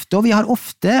ofte, og vi har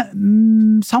ofte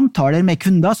samtaler med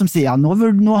kunder som sier, ja,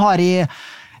 nå har jeg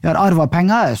arvet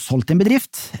penger, solgt en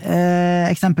bedrift,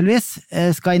 eksempelvis,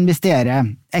 skal investere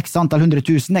x antall 100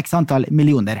 000, x antall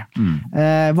millioner.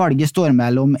 Valget står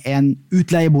mellom en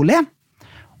utleiebolig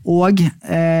og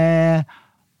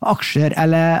aksjer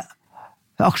eller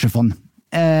aksjefond.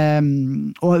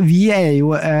 Og vi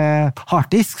jo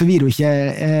harddisk, så vi gir jo ikke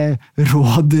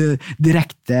råd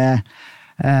direkte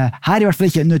her, i hvert fall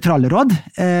ikke nøytrale råd,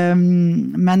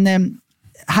 men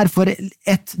her for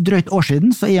et drøyt år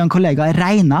siden så en kollega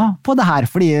regnet på det her,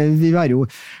 fordi vi har jo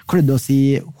klødd oss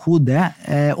i hodet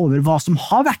over hva som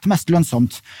har vært mest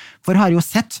lønnsomt. For jeg har jo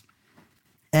sett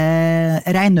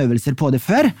regneøvelser på det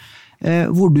før,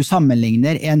 hvor du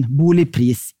sammenligner en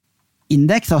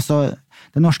boligprisindeks, altså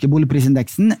den norske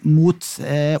boligprisindeksen, mot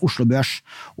Oslo Børs.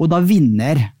 Og da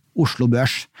vinner Oslo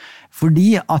Børs,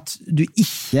 fordi at du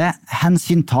ikke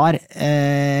hensyntar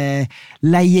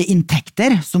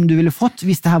leieinntekter som du ville fått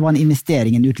hvis det her var en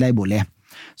investering i en utleiebolig.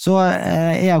 Så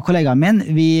jeg og kollegaen min,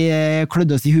 vi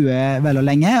klødde oss i huet vel og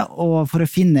lenge, og for å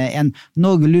finne en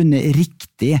noenlunde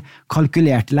riktig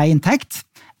kalkulert leieinntekt,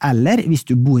 eller hvis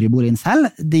du bor i boligen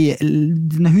selv,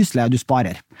 dine husleier du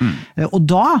sparer. Og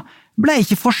da ble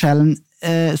ikke forskjellen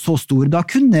så stor. Da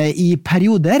kunne i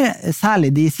perioder,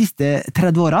 særlig de siste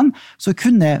 30 årene, så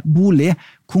kunne bolig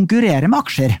konkurrere med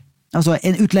aksjer. Altså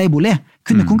en utleiebolig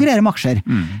kunne konkurrere med aksjer.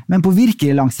 Men på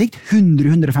virkelig lang sikt,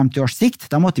 100-150 års sikt,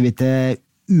 da måtte vi til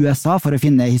USA for å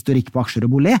finne historikk på aksjer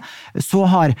og bolig, så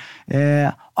har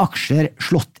aksjer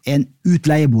slått en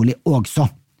utleiebolig også.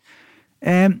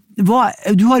 Du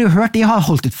har jo hørt, jeg har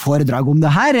holdt et foredrag om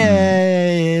det her,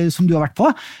 som du har vært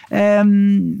på.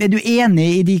 Du enig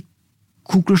i de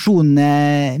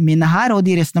konklusjonene mine her, og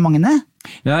de resonementene?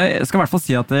 Jeg skal i hvert fall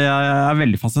si at jeg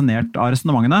veldig fascinert av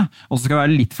resonementene, og så skal jeg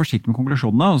være litt forsiktig med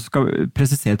konklusjonene, og så skal jeg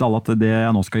presisere til alle at det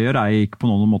jeg nå skal gjøre ikke på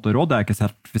noen måte råd, det ikke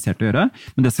sertifisert å gjøre,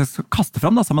 men det jeg skal kaste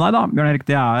frem da, sammen med deg da, Bjørn Erik,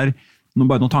 det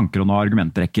bare noen tanker og noen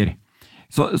argumentrekker.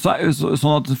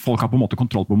 Sånn at folk har på en måte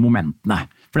kontroll på momentene.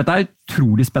 For dette et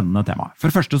utrolig spennende tema. For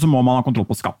det første så må man ha kontroll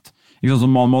på skatt. Så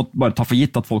man må bare ta for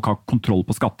gitt at folk har kontroll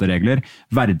på skatteregler,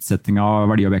 verdsetting av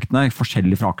verdiobjektene,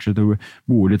 forskjellig fra aksjer til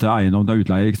bolig, til eiendom, til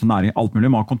utleie, næring, alt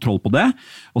mulig. Man har kontroll på det,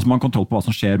 og så må man ha kontroll på hva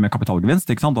som skjer med kapitalgevinst.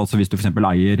 Ikke sant? Altså hvis du for eksempel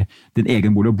eier din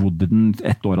egen bolig og bodde den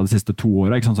 1 år av de siste 2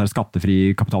 årene, ikke sant? Så det skattefri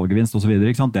kapitalgevinst og så videre.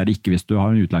 Ikke sant? Det det ikke hvis du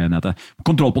har en utleienhet.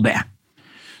 Kontroll på det.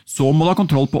 Så må du ha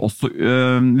kontroll på også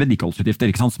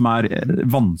vedlikeholdsutgifter, ikke sant, som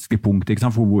vanskelig punkt, ikke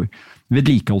sant, for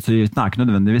vedlikeholdsutgiftene ikke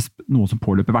nødvendigvis noe som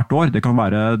påløper hvert år, det kan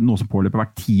være noe som påløper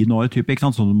hvert 10. år, type, ikke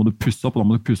sant, så må du pusse opp, og da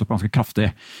må du pusse opp ganske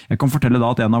kraftig. Jeg kan fortelle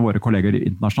da at en av våre kolleger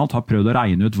internasjonalt har prøvd å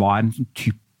regne ut hva en sånn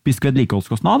typisk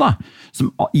vedlikeholdskostnad, da, som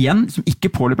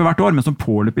ikke påløper hvert år, men som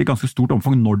påløper i ganske stort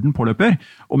omfang når den påløper,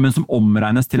 men som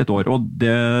omregnes til 1 år, og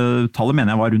det tallet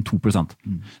mener jeg var rundt 2%.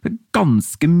 Det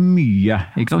ganske mye,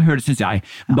 ikke sant, hører det, synes jeg.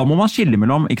 Men da må man skille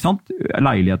mellom, ikke sant,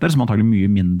 leiligheter som antagelig mye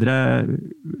mindre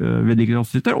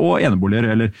vedlikeholdsutgifter, og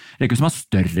eneboliger, eller rekker som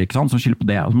større, ikke sant, som skiller på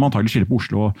det. Altså, man antagelig skiller på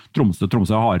Oslo og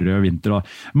Tromsø, hardere vinter og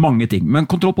mange ting, men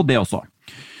kontroll på det også.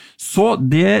 Så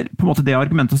det, på en måte det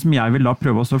argumentet som jeg vil da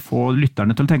prøve å få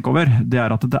lytterne til å tenke over, det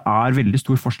at det veldig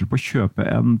stor forskjell på å kjøpe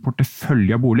en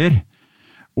portefølje av boliger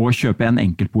og kjøpe en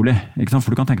enkeltbolig. Ikke sant? For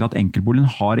du kan tenke deg at enkeltboligen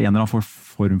har en eller annen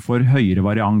form for høyere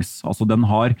varians. Altså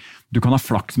du kan ha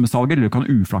flaks med salget, eller du kan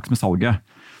ha uflaks med salget.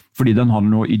 Fordi den har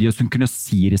noe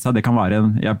idiosynkrasier i seg. Det kan være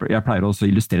jeg pleier også å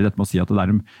illustrere dette med å si at det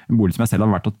en bolig som jeg selv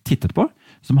har vært og tittet på,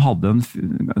 som hadde en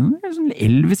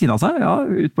elv ved siden av seg, ja,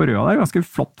 ut på Røa der, ganske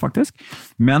flott faktisk,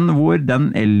 men hvor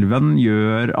den elven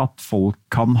gjør at folk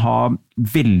kan ha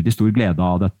veldig stor glede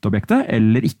av dette objektet,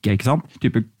 eller ikke, ikke sant?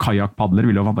 Type kajakpadler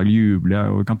vil jo antagelig juble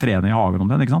og kan trene i hagen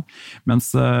om den, ikke sant?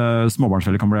 Mens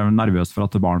småbarnsfeller kan bli nervøs for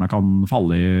at barna kan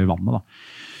falle i vannet da.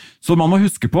 Så man må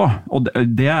huske på, og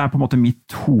det på en måte mitt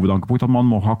hovedankepunkt, at man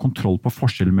må ha kontroll på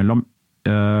forskjellen mellom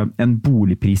en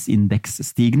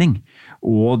boligprisindekssstigning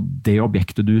og det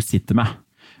objektet du sitter med.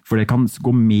 For det kan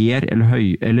gå mer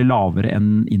eller lavere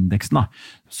enn indeksen. Da.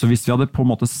 Så hvis vi hadde på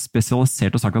en måte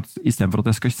spesialisert og sagt at i stedet for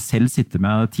at jeg skal selv sitte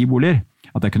med 10 boliger,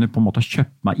 at jeg kunne på en måte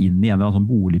kjøpt meg inn i en eller annen sånn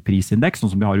boligprisindeks,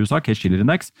 sånn som de har i USA,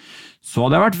 Case-Shiller-indeks, så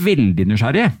hadde jeg vært veldig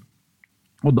nysgjerrig.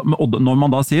 Og når man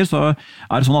da sier, så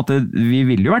det sånn at vi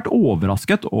ville jo vært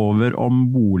overrasket over om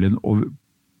boligen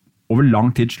over lang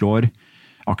tid slår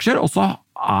aksjer, og så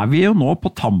vi jo nå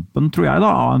på tampen, tror jeg, da,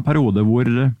 av en periode hvor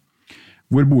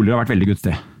boliger har vært veldig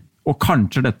gunstig. Og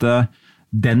kanskje dette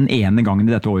den ene gangen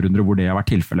i dette århundret hvor det har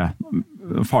vært tilfellet.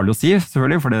 Farlig å si,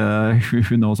 selvfølgelig, for det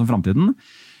hun nå som fremtiden.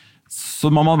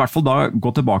 Så må man i hvert fall da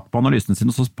gå tilbake på analysen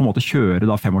sin og så på en måte kjøre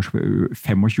da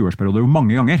 25-årsperioder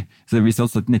mange ganger. Så hvis det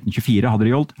hadde 1924 hadde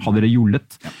dere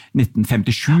hjullet,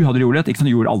 1957 hadde dere hjullet, ikke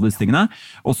sånn, gjorde alle disse tingene.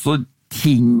 Og så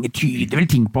tyder vel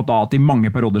ting på at i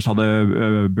mange perioder så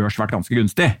hadde børs vært ganske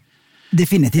gunstig.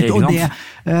 Definitivt, og det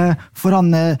for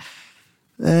han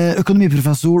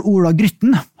økonomiprofessor Ola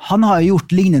Grytten, han har jo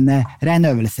gjort lignende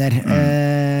regneøvelser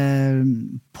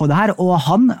på det her, og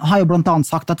han har jo blant annet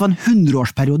sagt at det var en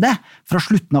 100-årsperiode fra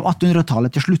slutten av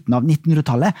 1800-tallet til slutten av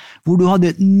 1900-tallet, hvor du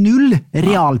hadde 0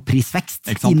 realprisvekst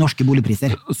i norske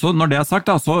boligpriser. Så når det sagt,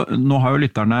 da, så nå har jo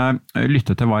lytterne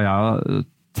lyttet til hva jeg har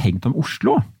tenkt om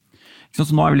Oslo. Så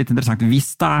nå er det litt interessant,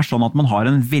 hvis det sånn at man har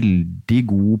en veldig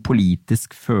god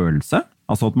politisk følelse,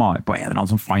 altså at man på en eller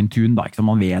annen sånn fine-tune, da, ikke? Så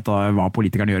man vet hva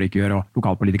politikerne gjør og ikke gjør, og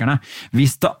lokalpolitikerne.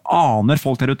 Hvis det aner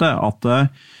folk der ute at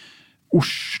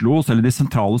Oslos eller de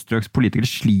sentrale strøks politikere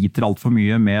sliter alt for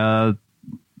mye med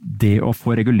det å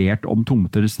få regulert om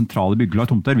tomter, sentrale byggelag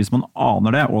tomter, hvis man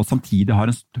aner det, og samtidig har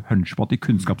en hunch på at i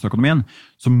kunnskapsøkonomien,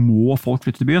 så må folk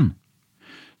flytte til byen.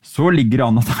 Så ligger det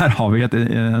an at her har vi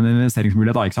en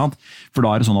investeringsmulighet, da, ikke sant? For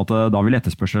da det sånn at da vil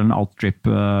etterspørselen outstrip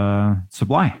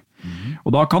supply. Og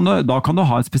da kan du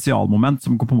ha et spesialmoment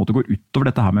som på en måte går utover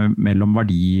dette her mellom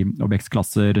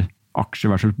verdiobjektsklasser, aksjer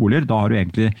versus boliger. Da har du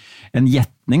egentlig en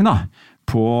gjetning da,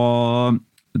 på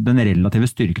den relative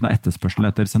styrken av etterspørselen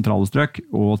etter sentrale strøk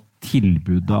og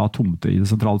tilbudet av tomter i det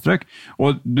sentrale strøk.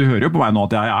 Og du hører jo på meg nå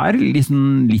at jeg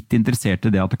liksom litt interessert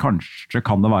i det at det kanskje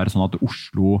kan det være sånn at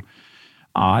Oslo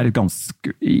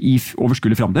ganske, i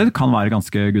overskuelig fremtid kan være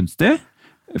ganske gunstig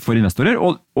for investorer,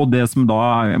 og det som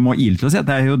da må ile til å si, at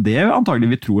det jo det antagelig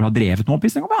vi tror har drevet noe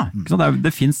oppvisning om. Ja.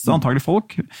 Det finnes antagelig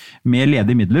folk med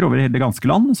ledige midler over det ganske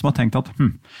land som har tenkt at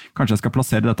kanskje jeg skal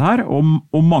plassere dette her, og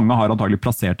mange har antagelig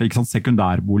plassert det, ikke sant,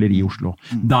 sekundærboliger i Oslo.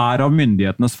 Derav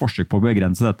myndighetenes forsøk på å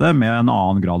begrense dette med en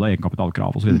annen grad av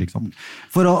egenkapitalkrav og så videre. Ikke sant?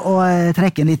 For å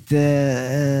trekke en litt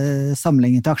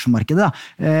sammenligning til aksjemarkedet,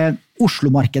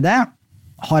 Oslo-markedet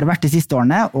har vært de siste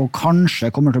årene, og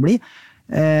kanskje kommer til å bli,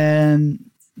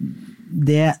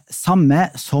 det samme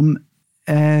som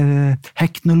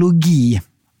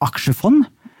teknologiaksjefond.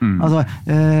 Altså,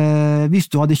 hvis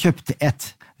du hadde kjøpt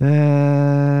et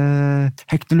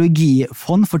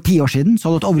teknologifond for 10 år siden, så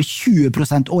hadde du hatt over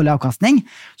 20% årlig avkastning,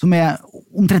 som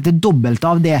omtrent det dobbelte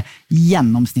av det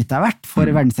gjennomsnittet har vært for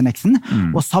verdensindeksen.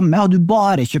 Og samme hadde du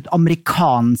bare kjøpt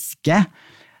amerikanske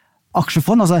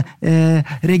aksjefond, altså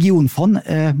regionfond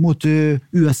mot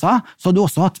USA, så hadde du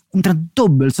også hatt omtrent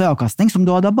dobbelt så avkastning som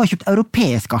du hadde bare kjøpt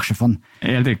europeisk aksjefond.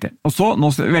 Helt riktig. Og så,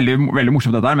 veldig, veldig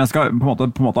morsomt dette her, men jeg skal på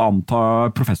en måte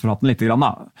anta professorhatten litt grann.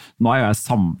 Da. Nå jeg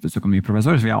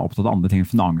samfunnsøkonomiprofessor, så vi opptatt av andre ting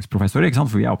enn finansprofessor, ikke sant?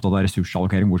 For vi opptatt av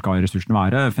ressursallokering, hvor skal ressursene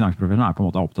være? Finansprofessoren på en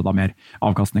måte opptatt av mer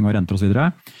avkastning og renter og så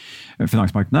videre.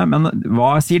 Finansmarkedene. Men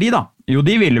hva sier de da? Jo,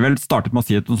 de ville vel startet med å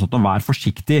si at vær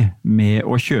forsiktig med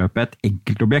å kjøpe et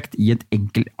enkeltobjekt i et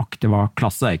enkelt aktiva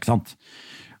klasse, ikke sant?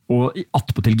 Og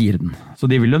attpåtil gire den. Så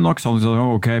de ville nok sånn,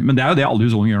 ok, men det jo det alle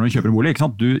husholdninger gjør når de kjøper en bolig, ikke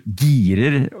sant? Du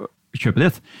girer kjøpet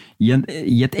ditt i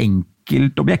et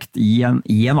enkelt objekt, i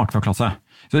en aktiva klasse.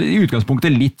 Så i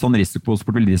utgangspunktet litt sånn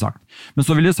risikosport vil de sagt. Men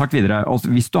så vil de sagt videre,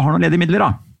 hvis du har noen ledige midler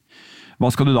da, hva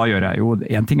skal du da gjøre? Jo,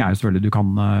 en ting jo selvfølgelig du kan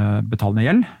betale ned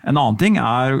gjeld. En annen ting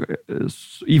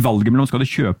i valget mellom skal du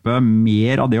kjøpe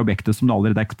mer av det objektet som du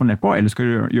allerede eksponert på, eller skal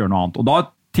du gjøre noe annet? Og da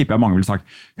tipper jeg mange vil sagt,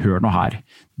 hør nå her.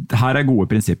 Her gode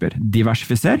prinsipper.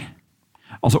 Diversifiser,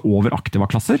 altså over aktiva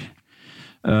klasser.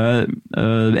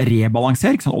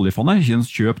 Rebalanser, ikke sant, oljefondet,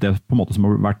 kjøp det på en måte som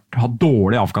har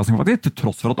dårlig avkastning faktisk, til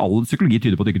tross for at all psykologi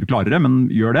tyder på at ikke du klarer det, men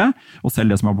gjør det, og selv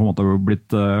det som har på en måte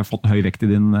fått en høy vekt i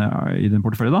din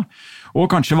portefølje da. Og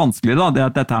kanskje vanskelig da,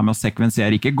 det dette her med å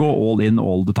sekvensere, ikke gå all in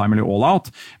all the time eller all out,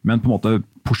 men på en måte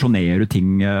porsjonere ting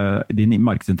i din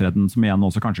markedsinntreden som igjen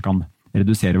også kanskje kan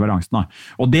redusere variansen da.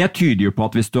 Og det tyder jo på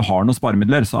at hvis du har noen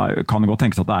sparemidler, så kan det godt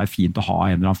tenkes at det fint å ha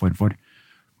en eller annen form for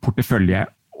portefølje.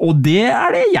 Og det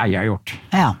det jeg har gjort.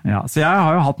 Ja. Ja, så jeg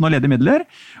har jo hatt noen ledige midler,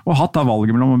 og hatt da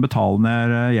valget mellom å betale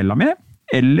ned gjelda mi,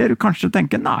 eller kanskje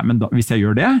tenke, nei, men da, hvis jeg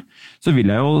gjør det, så vil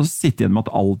jeg jo sitte igjen med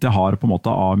at alt jeg har på en måte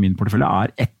av min portefølje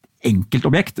et enkelt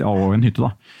objekt, og en hytte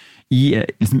da, i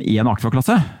liksom en aktiva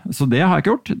klasse. Så det har jeg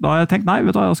ikke gjort. Da har jeg tenkt, nei,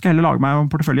 vet du, jeg skal heller lage meg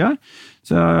en portefølje.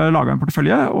 Så jeg laget en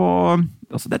portefølje, og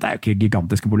altså, dette jo ikke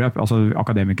gigantiske beløp. Altså,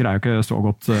 akademikere jo ikke så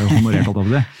godt honorert alt av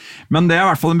det. Men det i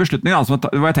hvert fall en beslutning, da,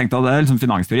 hvor jeg tenkte at det liksom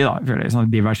finansteori, da. Sånn,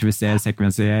 diversifiser,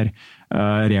 sekvenser,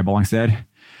 rebalanser.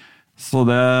 Så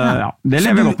det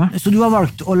lever jeg godt med. Så du har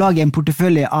valgt å lage en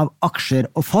portefølje av aksjer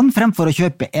og fond fremfor å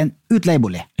kjøpe en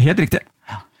utleiebolig? Helt riktig.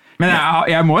 Men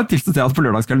jeg må tilstå til at på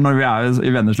lørdagskvelden når vi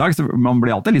i venneslag, så man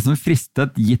blir alltid liksom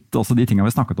fristet, gitt også de tingene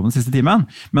vi snakket om den siste timen.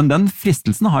 Men den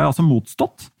fristelsen har jeg altså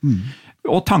motstått.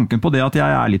 Og tanken på det at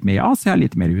jeg litt mer i Asia, jeg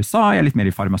litt mer i USA, jeg litt mer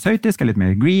i farmasøytisk, jeg litt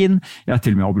mer i green, jeg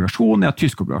til og med obligasjoner, jeg har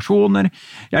tyske obligasjoner,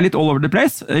 jeg litt all over the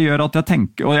place, gjør at jeg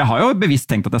tenker, og jeg har jo bevisst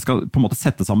tenkt at jeg skal på en måte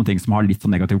sette sammen ting som har litt sånn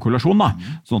negativ korrelasjon, da.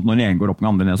 Sånn at når den ene går opp med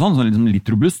andre ned sånn liksom litt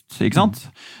robust, ikke sant?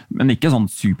 Men ikke sånn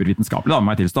supervitenskapelig da, må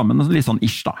jeg tilstå, men litt sånn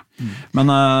ish da. Men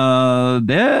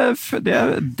det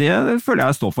føler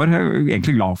jeg står for. Jeg er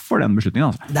egentlig glad for den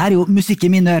beslutningen. Altså. Det jo musikk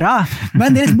i mine ører,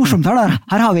 men det litt morsomt her da.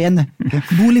 Her har vi en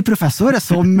boligprofessor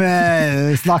som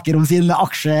snakker om sin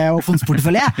aksje- og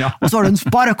fondsportefølje, og så har du en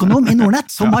spareøkonom i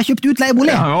Nordnett som har kjøpt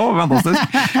utleiebolig. Ja, fantastisk.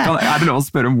 Det lov å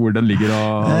spørre om hvor den ligger?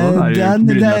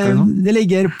 Det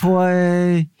ligger på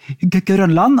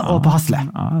Grønland og på Hasle.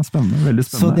 Ja, spennende, veldig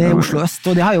spennende. Så det Oslo Øst,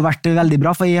 og det har jo vært veldig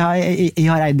bra, for jeg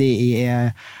har eid det i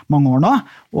mange år nå,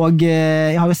 og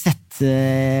jeg har jo sett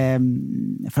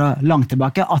fra langt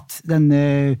tilbake at den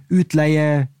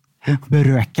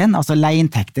utleiebrøken, altså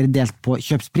leieinntekter delt på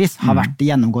kjøpspris, har vært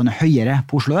gjennomgående høyere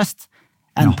på Oslo Øst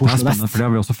enn på Oslo Vest. For det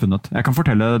har vi også funnet. Jeg kan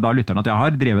fortelle da lytterne at jeg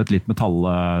har drevet litt med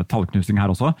tallknusing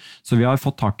her også, så vi har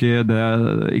fått tak i det,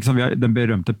 ikke sant, vi har den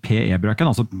berømte PE-brøken,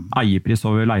 altså eierpris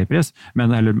over leiepris, men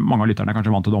mange av lytterne er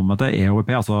kanskje vant til det omvendte, EOP,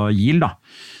 altså yield da.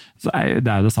 Så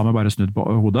det det samme, bare snudd på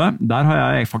hodet. Der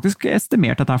har jeg faktisk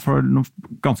estimert dette for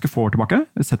ganske få år tilbake,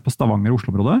 sett på Stavanger og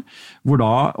Oslo-området, hvor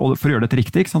da, og for å gjøre dette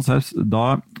riktig, så har jeg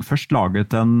da først laget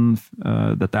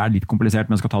dette litt komplisert,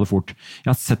 men jeg skal ta det fort.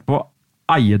 Jeg har sett på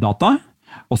eierdata,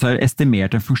 og så har jeg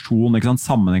estimert en funksjon, ikke sant,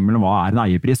 sammenheng mellom hva en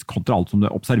eierpris kontra alt som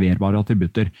det observerbare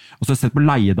attributter. Og så har jeg sett på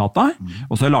leiedata,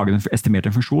 og så har jeg laget estimert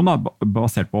en funksjon da,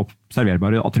 basert på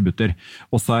observerbare attributter.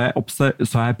 Og så har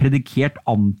jeg predikert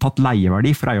antatt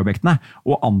leieverdi for eierobjektene,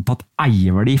 og antatt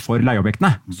eierverdi for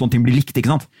leieobjektene. Sånne ting blir likt,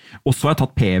 ikke sant? Og så har jeg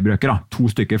tatt PE-brøker,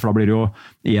 2 stykker, for da blir det jo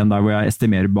igjen der hvor jeg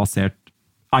estimerer basert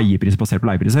eierpriser basert på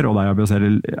leiepriser, og der jeg baserer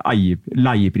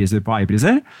leiepriser på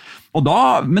eierpriser.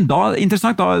 Men da,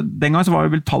 interessant, den gangen så var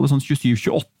det vel tallet sånn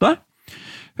 27-28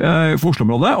 for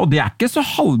Oslo-området, og det ikke så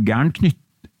halvgæren knytt.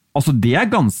 Altså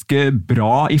det ganske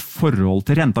bra i forhold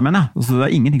til renta, mener jeg. Altså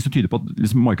det ingenting som tyder på at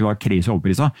liksom, markedet var crazy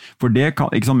overpriset. For det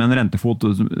kan, ikke som en rentefot,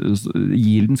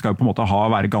 yielden skal jo på en måte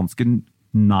være ganske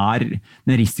nær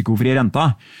den risikofrie renta,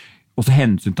 og så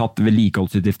hensyntatt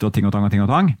vedlikeholdsutgifter og ting og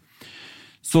tang.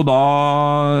 Så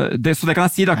det kan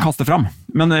jeg si, kaste fram.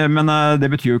 Men det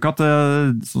betyr jo ikke at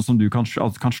sånn som du kan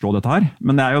slå dette her.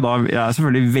 Men jeg er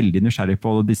selvfølgelig veldig nysgjerrig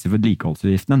på disse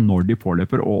vedlikeholdsutgiftene, når de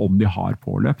påløper, og om de har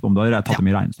påløpt, om de har tatt dem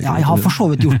i regnestykker. Ja, jeg har for så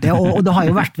vidt gjort det, og det har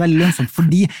jo vært veldig lønnsomt,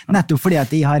 nettopp fordi at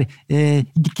de har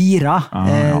gira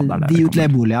de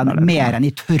utleieboligene mer enn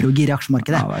de tør å gire i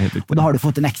aksjemarkedet. Og da har du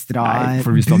fått en ekstra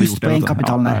boost på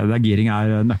egenkapitalen der. Giring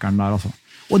nøkkelen der, altså.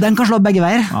 Og den kan slå begge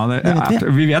veier. Ja, det vet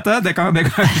vi. Vi vet det. Det kan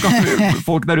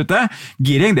folk der ute.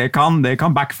 Giring, det kan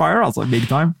backfire, altså big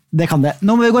time. Det kan det.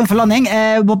 Nå må vi gå inn for landing.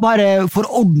 Bare for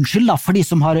ordens skyld, for de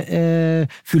som har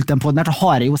fulgt den på den her, så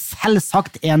har jeg jo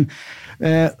selvsagt en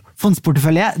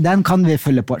fondsportefølje. Den kan vi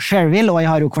følge på Shareville, og jeg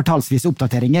har jo kvartalsvise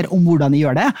oppdateringer om hvordan jeg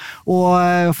gjør det. Og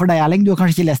for deg, Erling, du har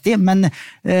kanskje ikke lest de, men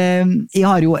jeg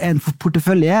har jo en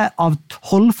portefølje av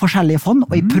 12 forskjellige fond,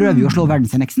 og jeg prøver jo å slå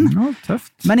verdensindeksen.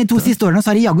 Tøft. Men i 2 siste årene så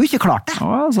har jeg jo ikke klart det.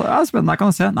 Spennende, jeg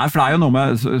kan se. Nei, for det jo noe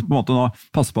med på en måte nå,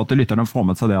 passe på at lytterne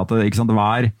får med seg det, at ikke sant,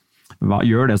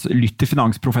 gjør det, lytt til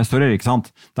finansprofessorer, ikke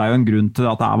sant? Det jo en grunn til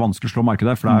at det vanskelig å slå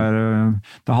markedet, for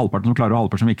det halvparten som klarer og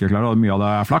halvparten som ikke klarer, og mye av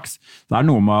det flaks. Det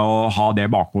noe med å ha det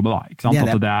bakhodet da, ikke sant?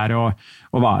 At det å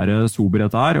være sober i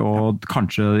dette her, og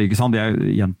kanskje, ikke sant, jeg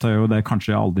gjentar jo det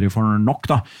kanskje aldri for nok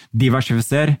da,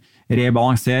 diversifiser,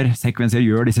 rebalanser, sekvenser,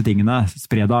 gjør disse tingene,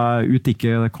 spre deg ut,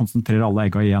 ikke konsentrere alle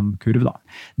egga i en kurv da.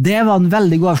 Det var en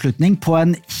veldig god avslutning på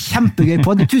en kjempegøy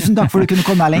podd. Tusen takk for at du kunne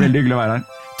komme, Erling. Veldig hyggelig å være her.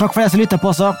 Takk for deg som lyttet på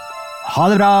også. Ha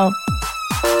det bra!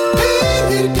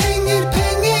 Penger, penger,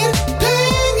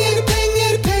 penger, penger,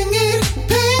 penger, penger,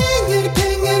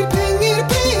 penger, penger,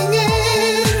 penger, penger.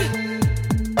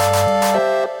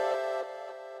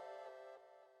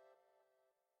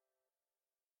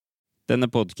 Denne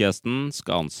podcasten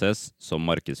skal anses som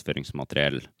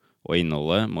markedsføringsmateriell, og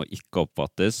innholdet må ikke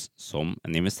oppfattes som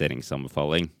en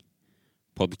investeringsanbefaling.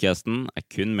 Podcasten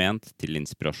kun ment til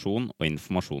inspirasjon og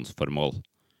informasjonsformål.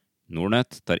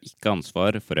 Nordnett tar ikke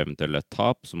ansvar for eventuelle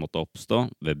tap som måtte oppstå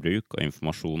ved bruk av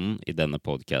informasjonen i denne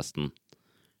podcasten.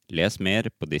 Les mer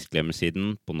på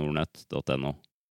disclaimer-siden på nordnett.no.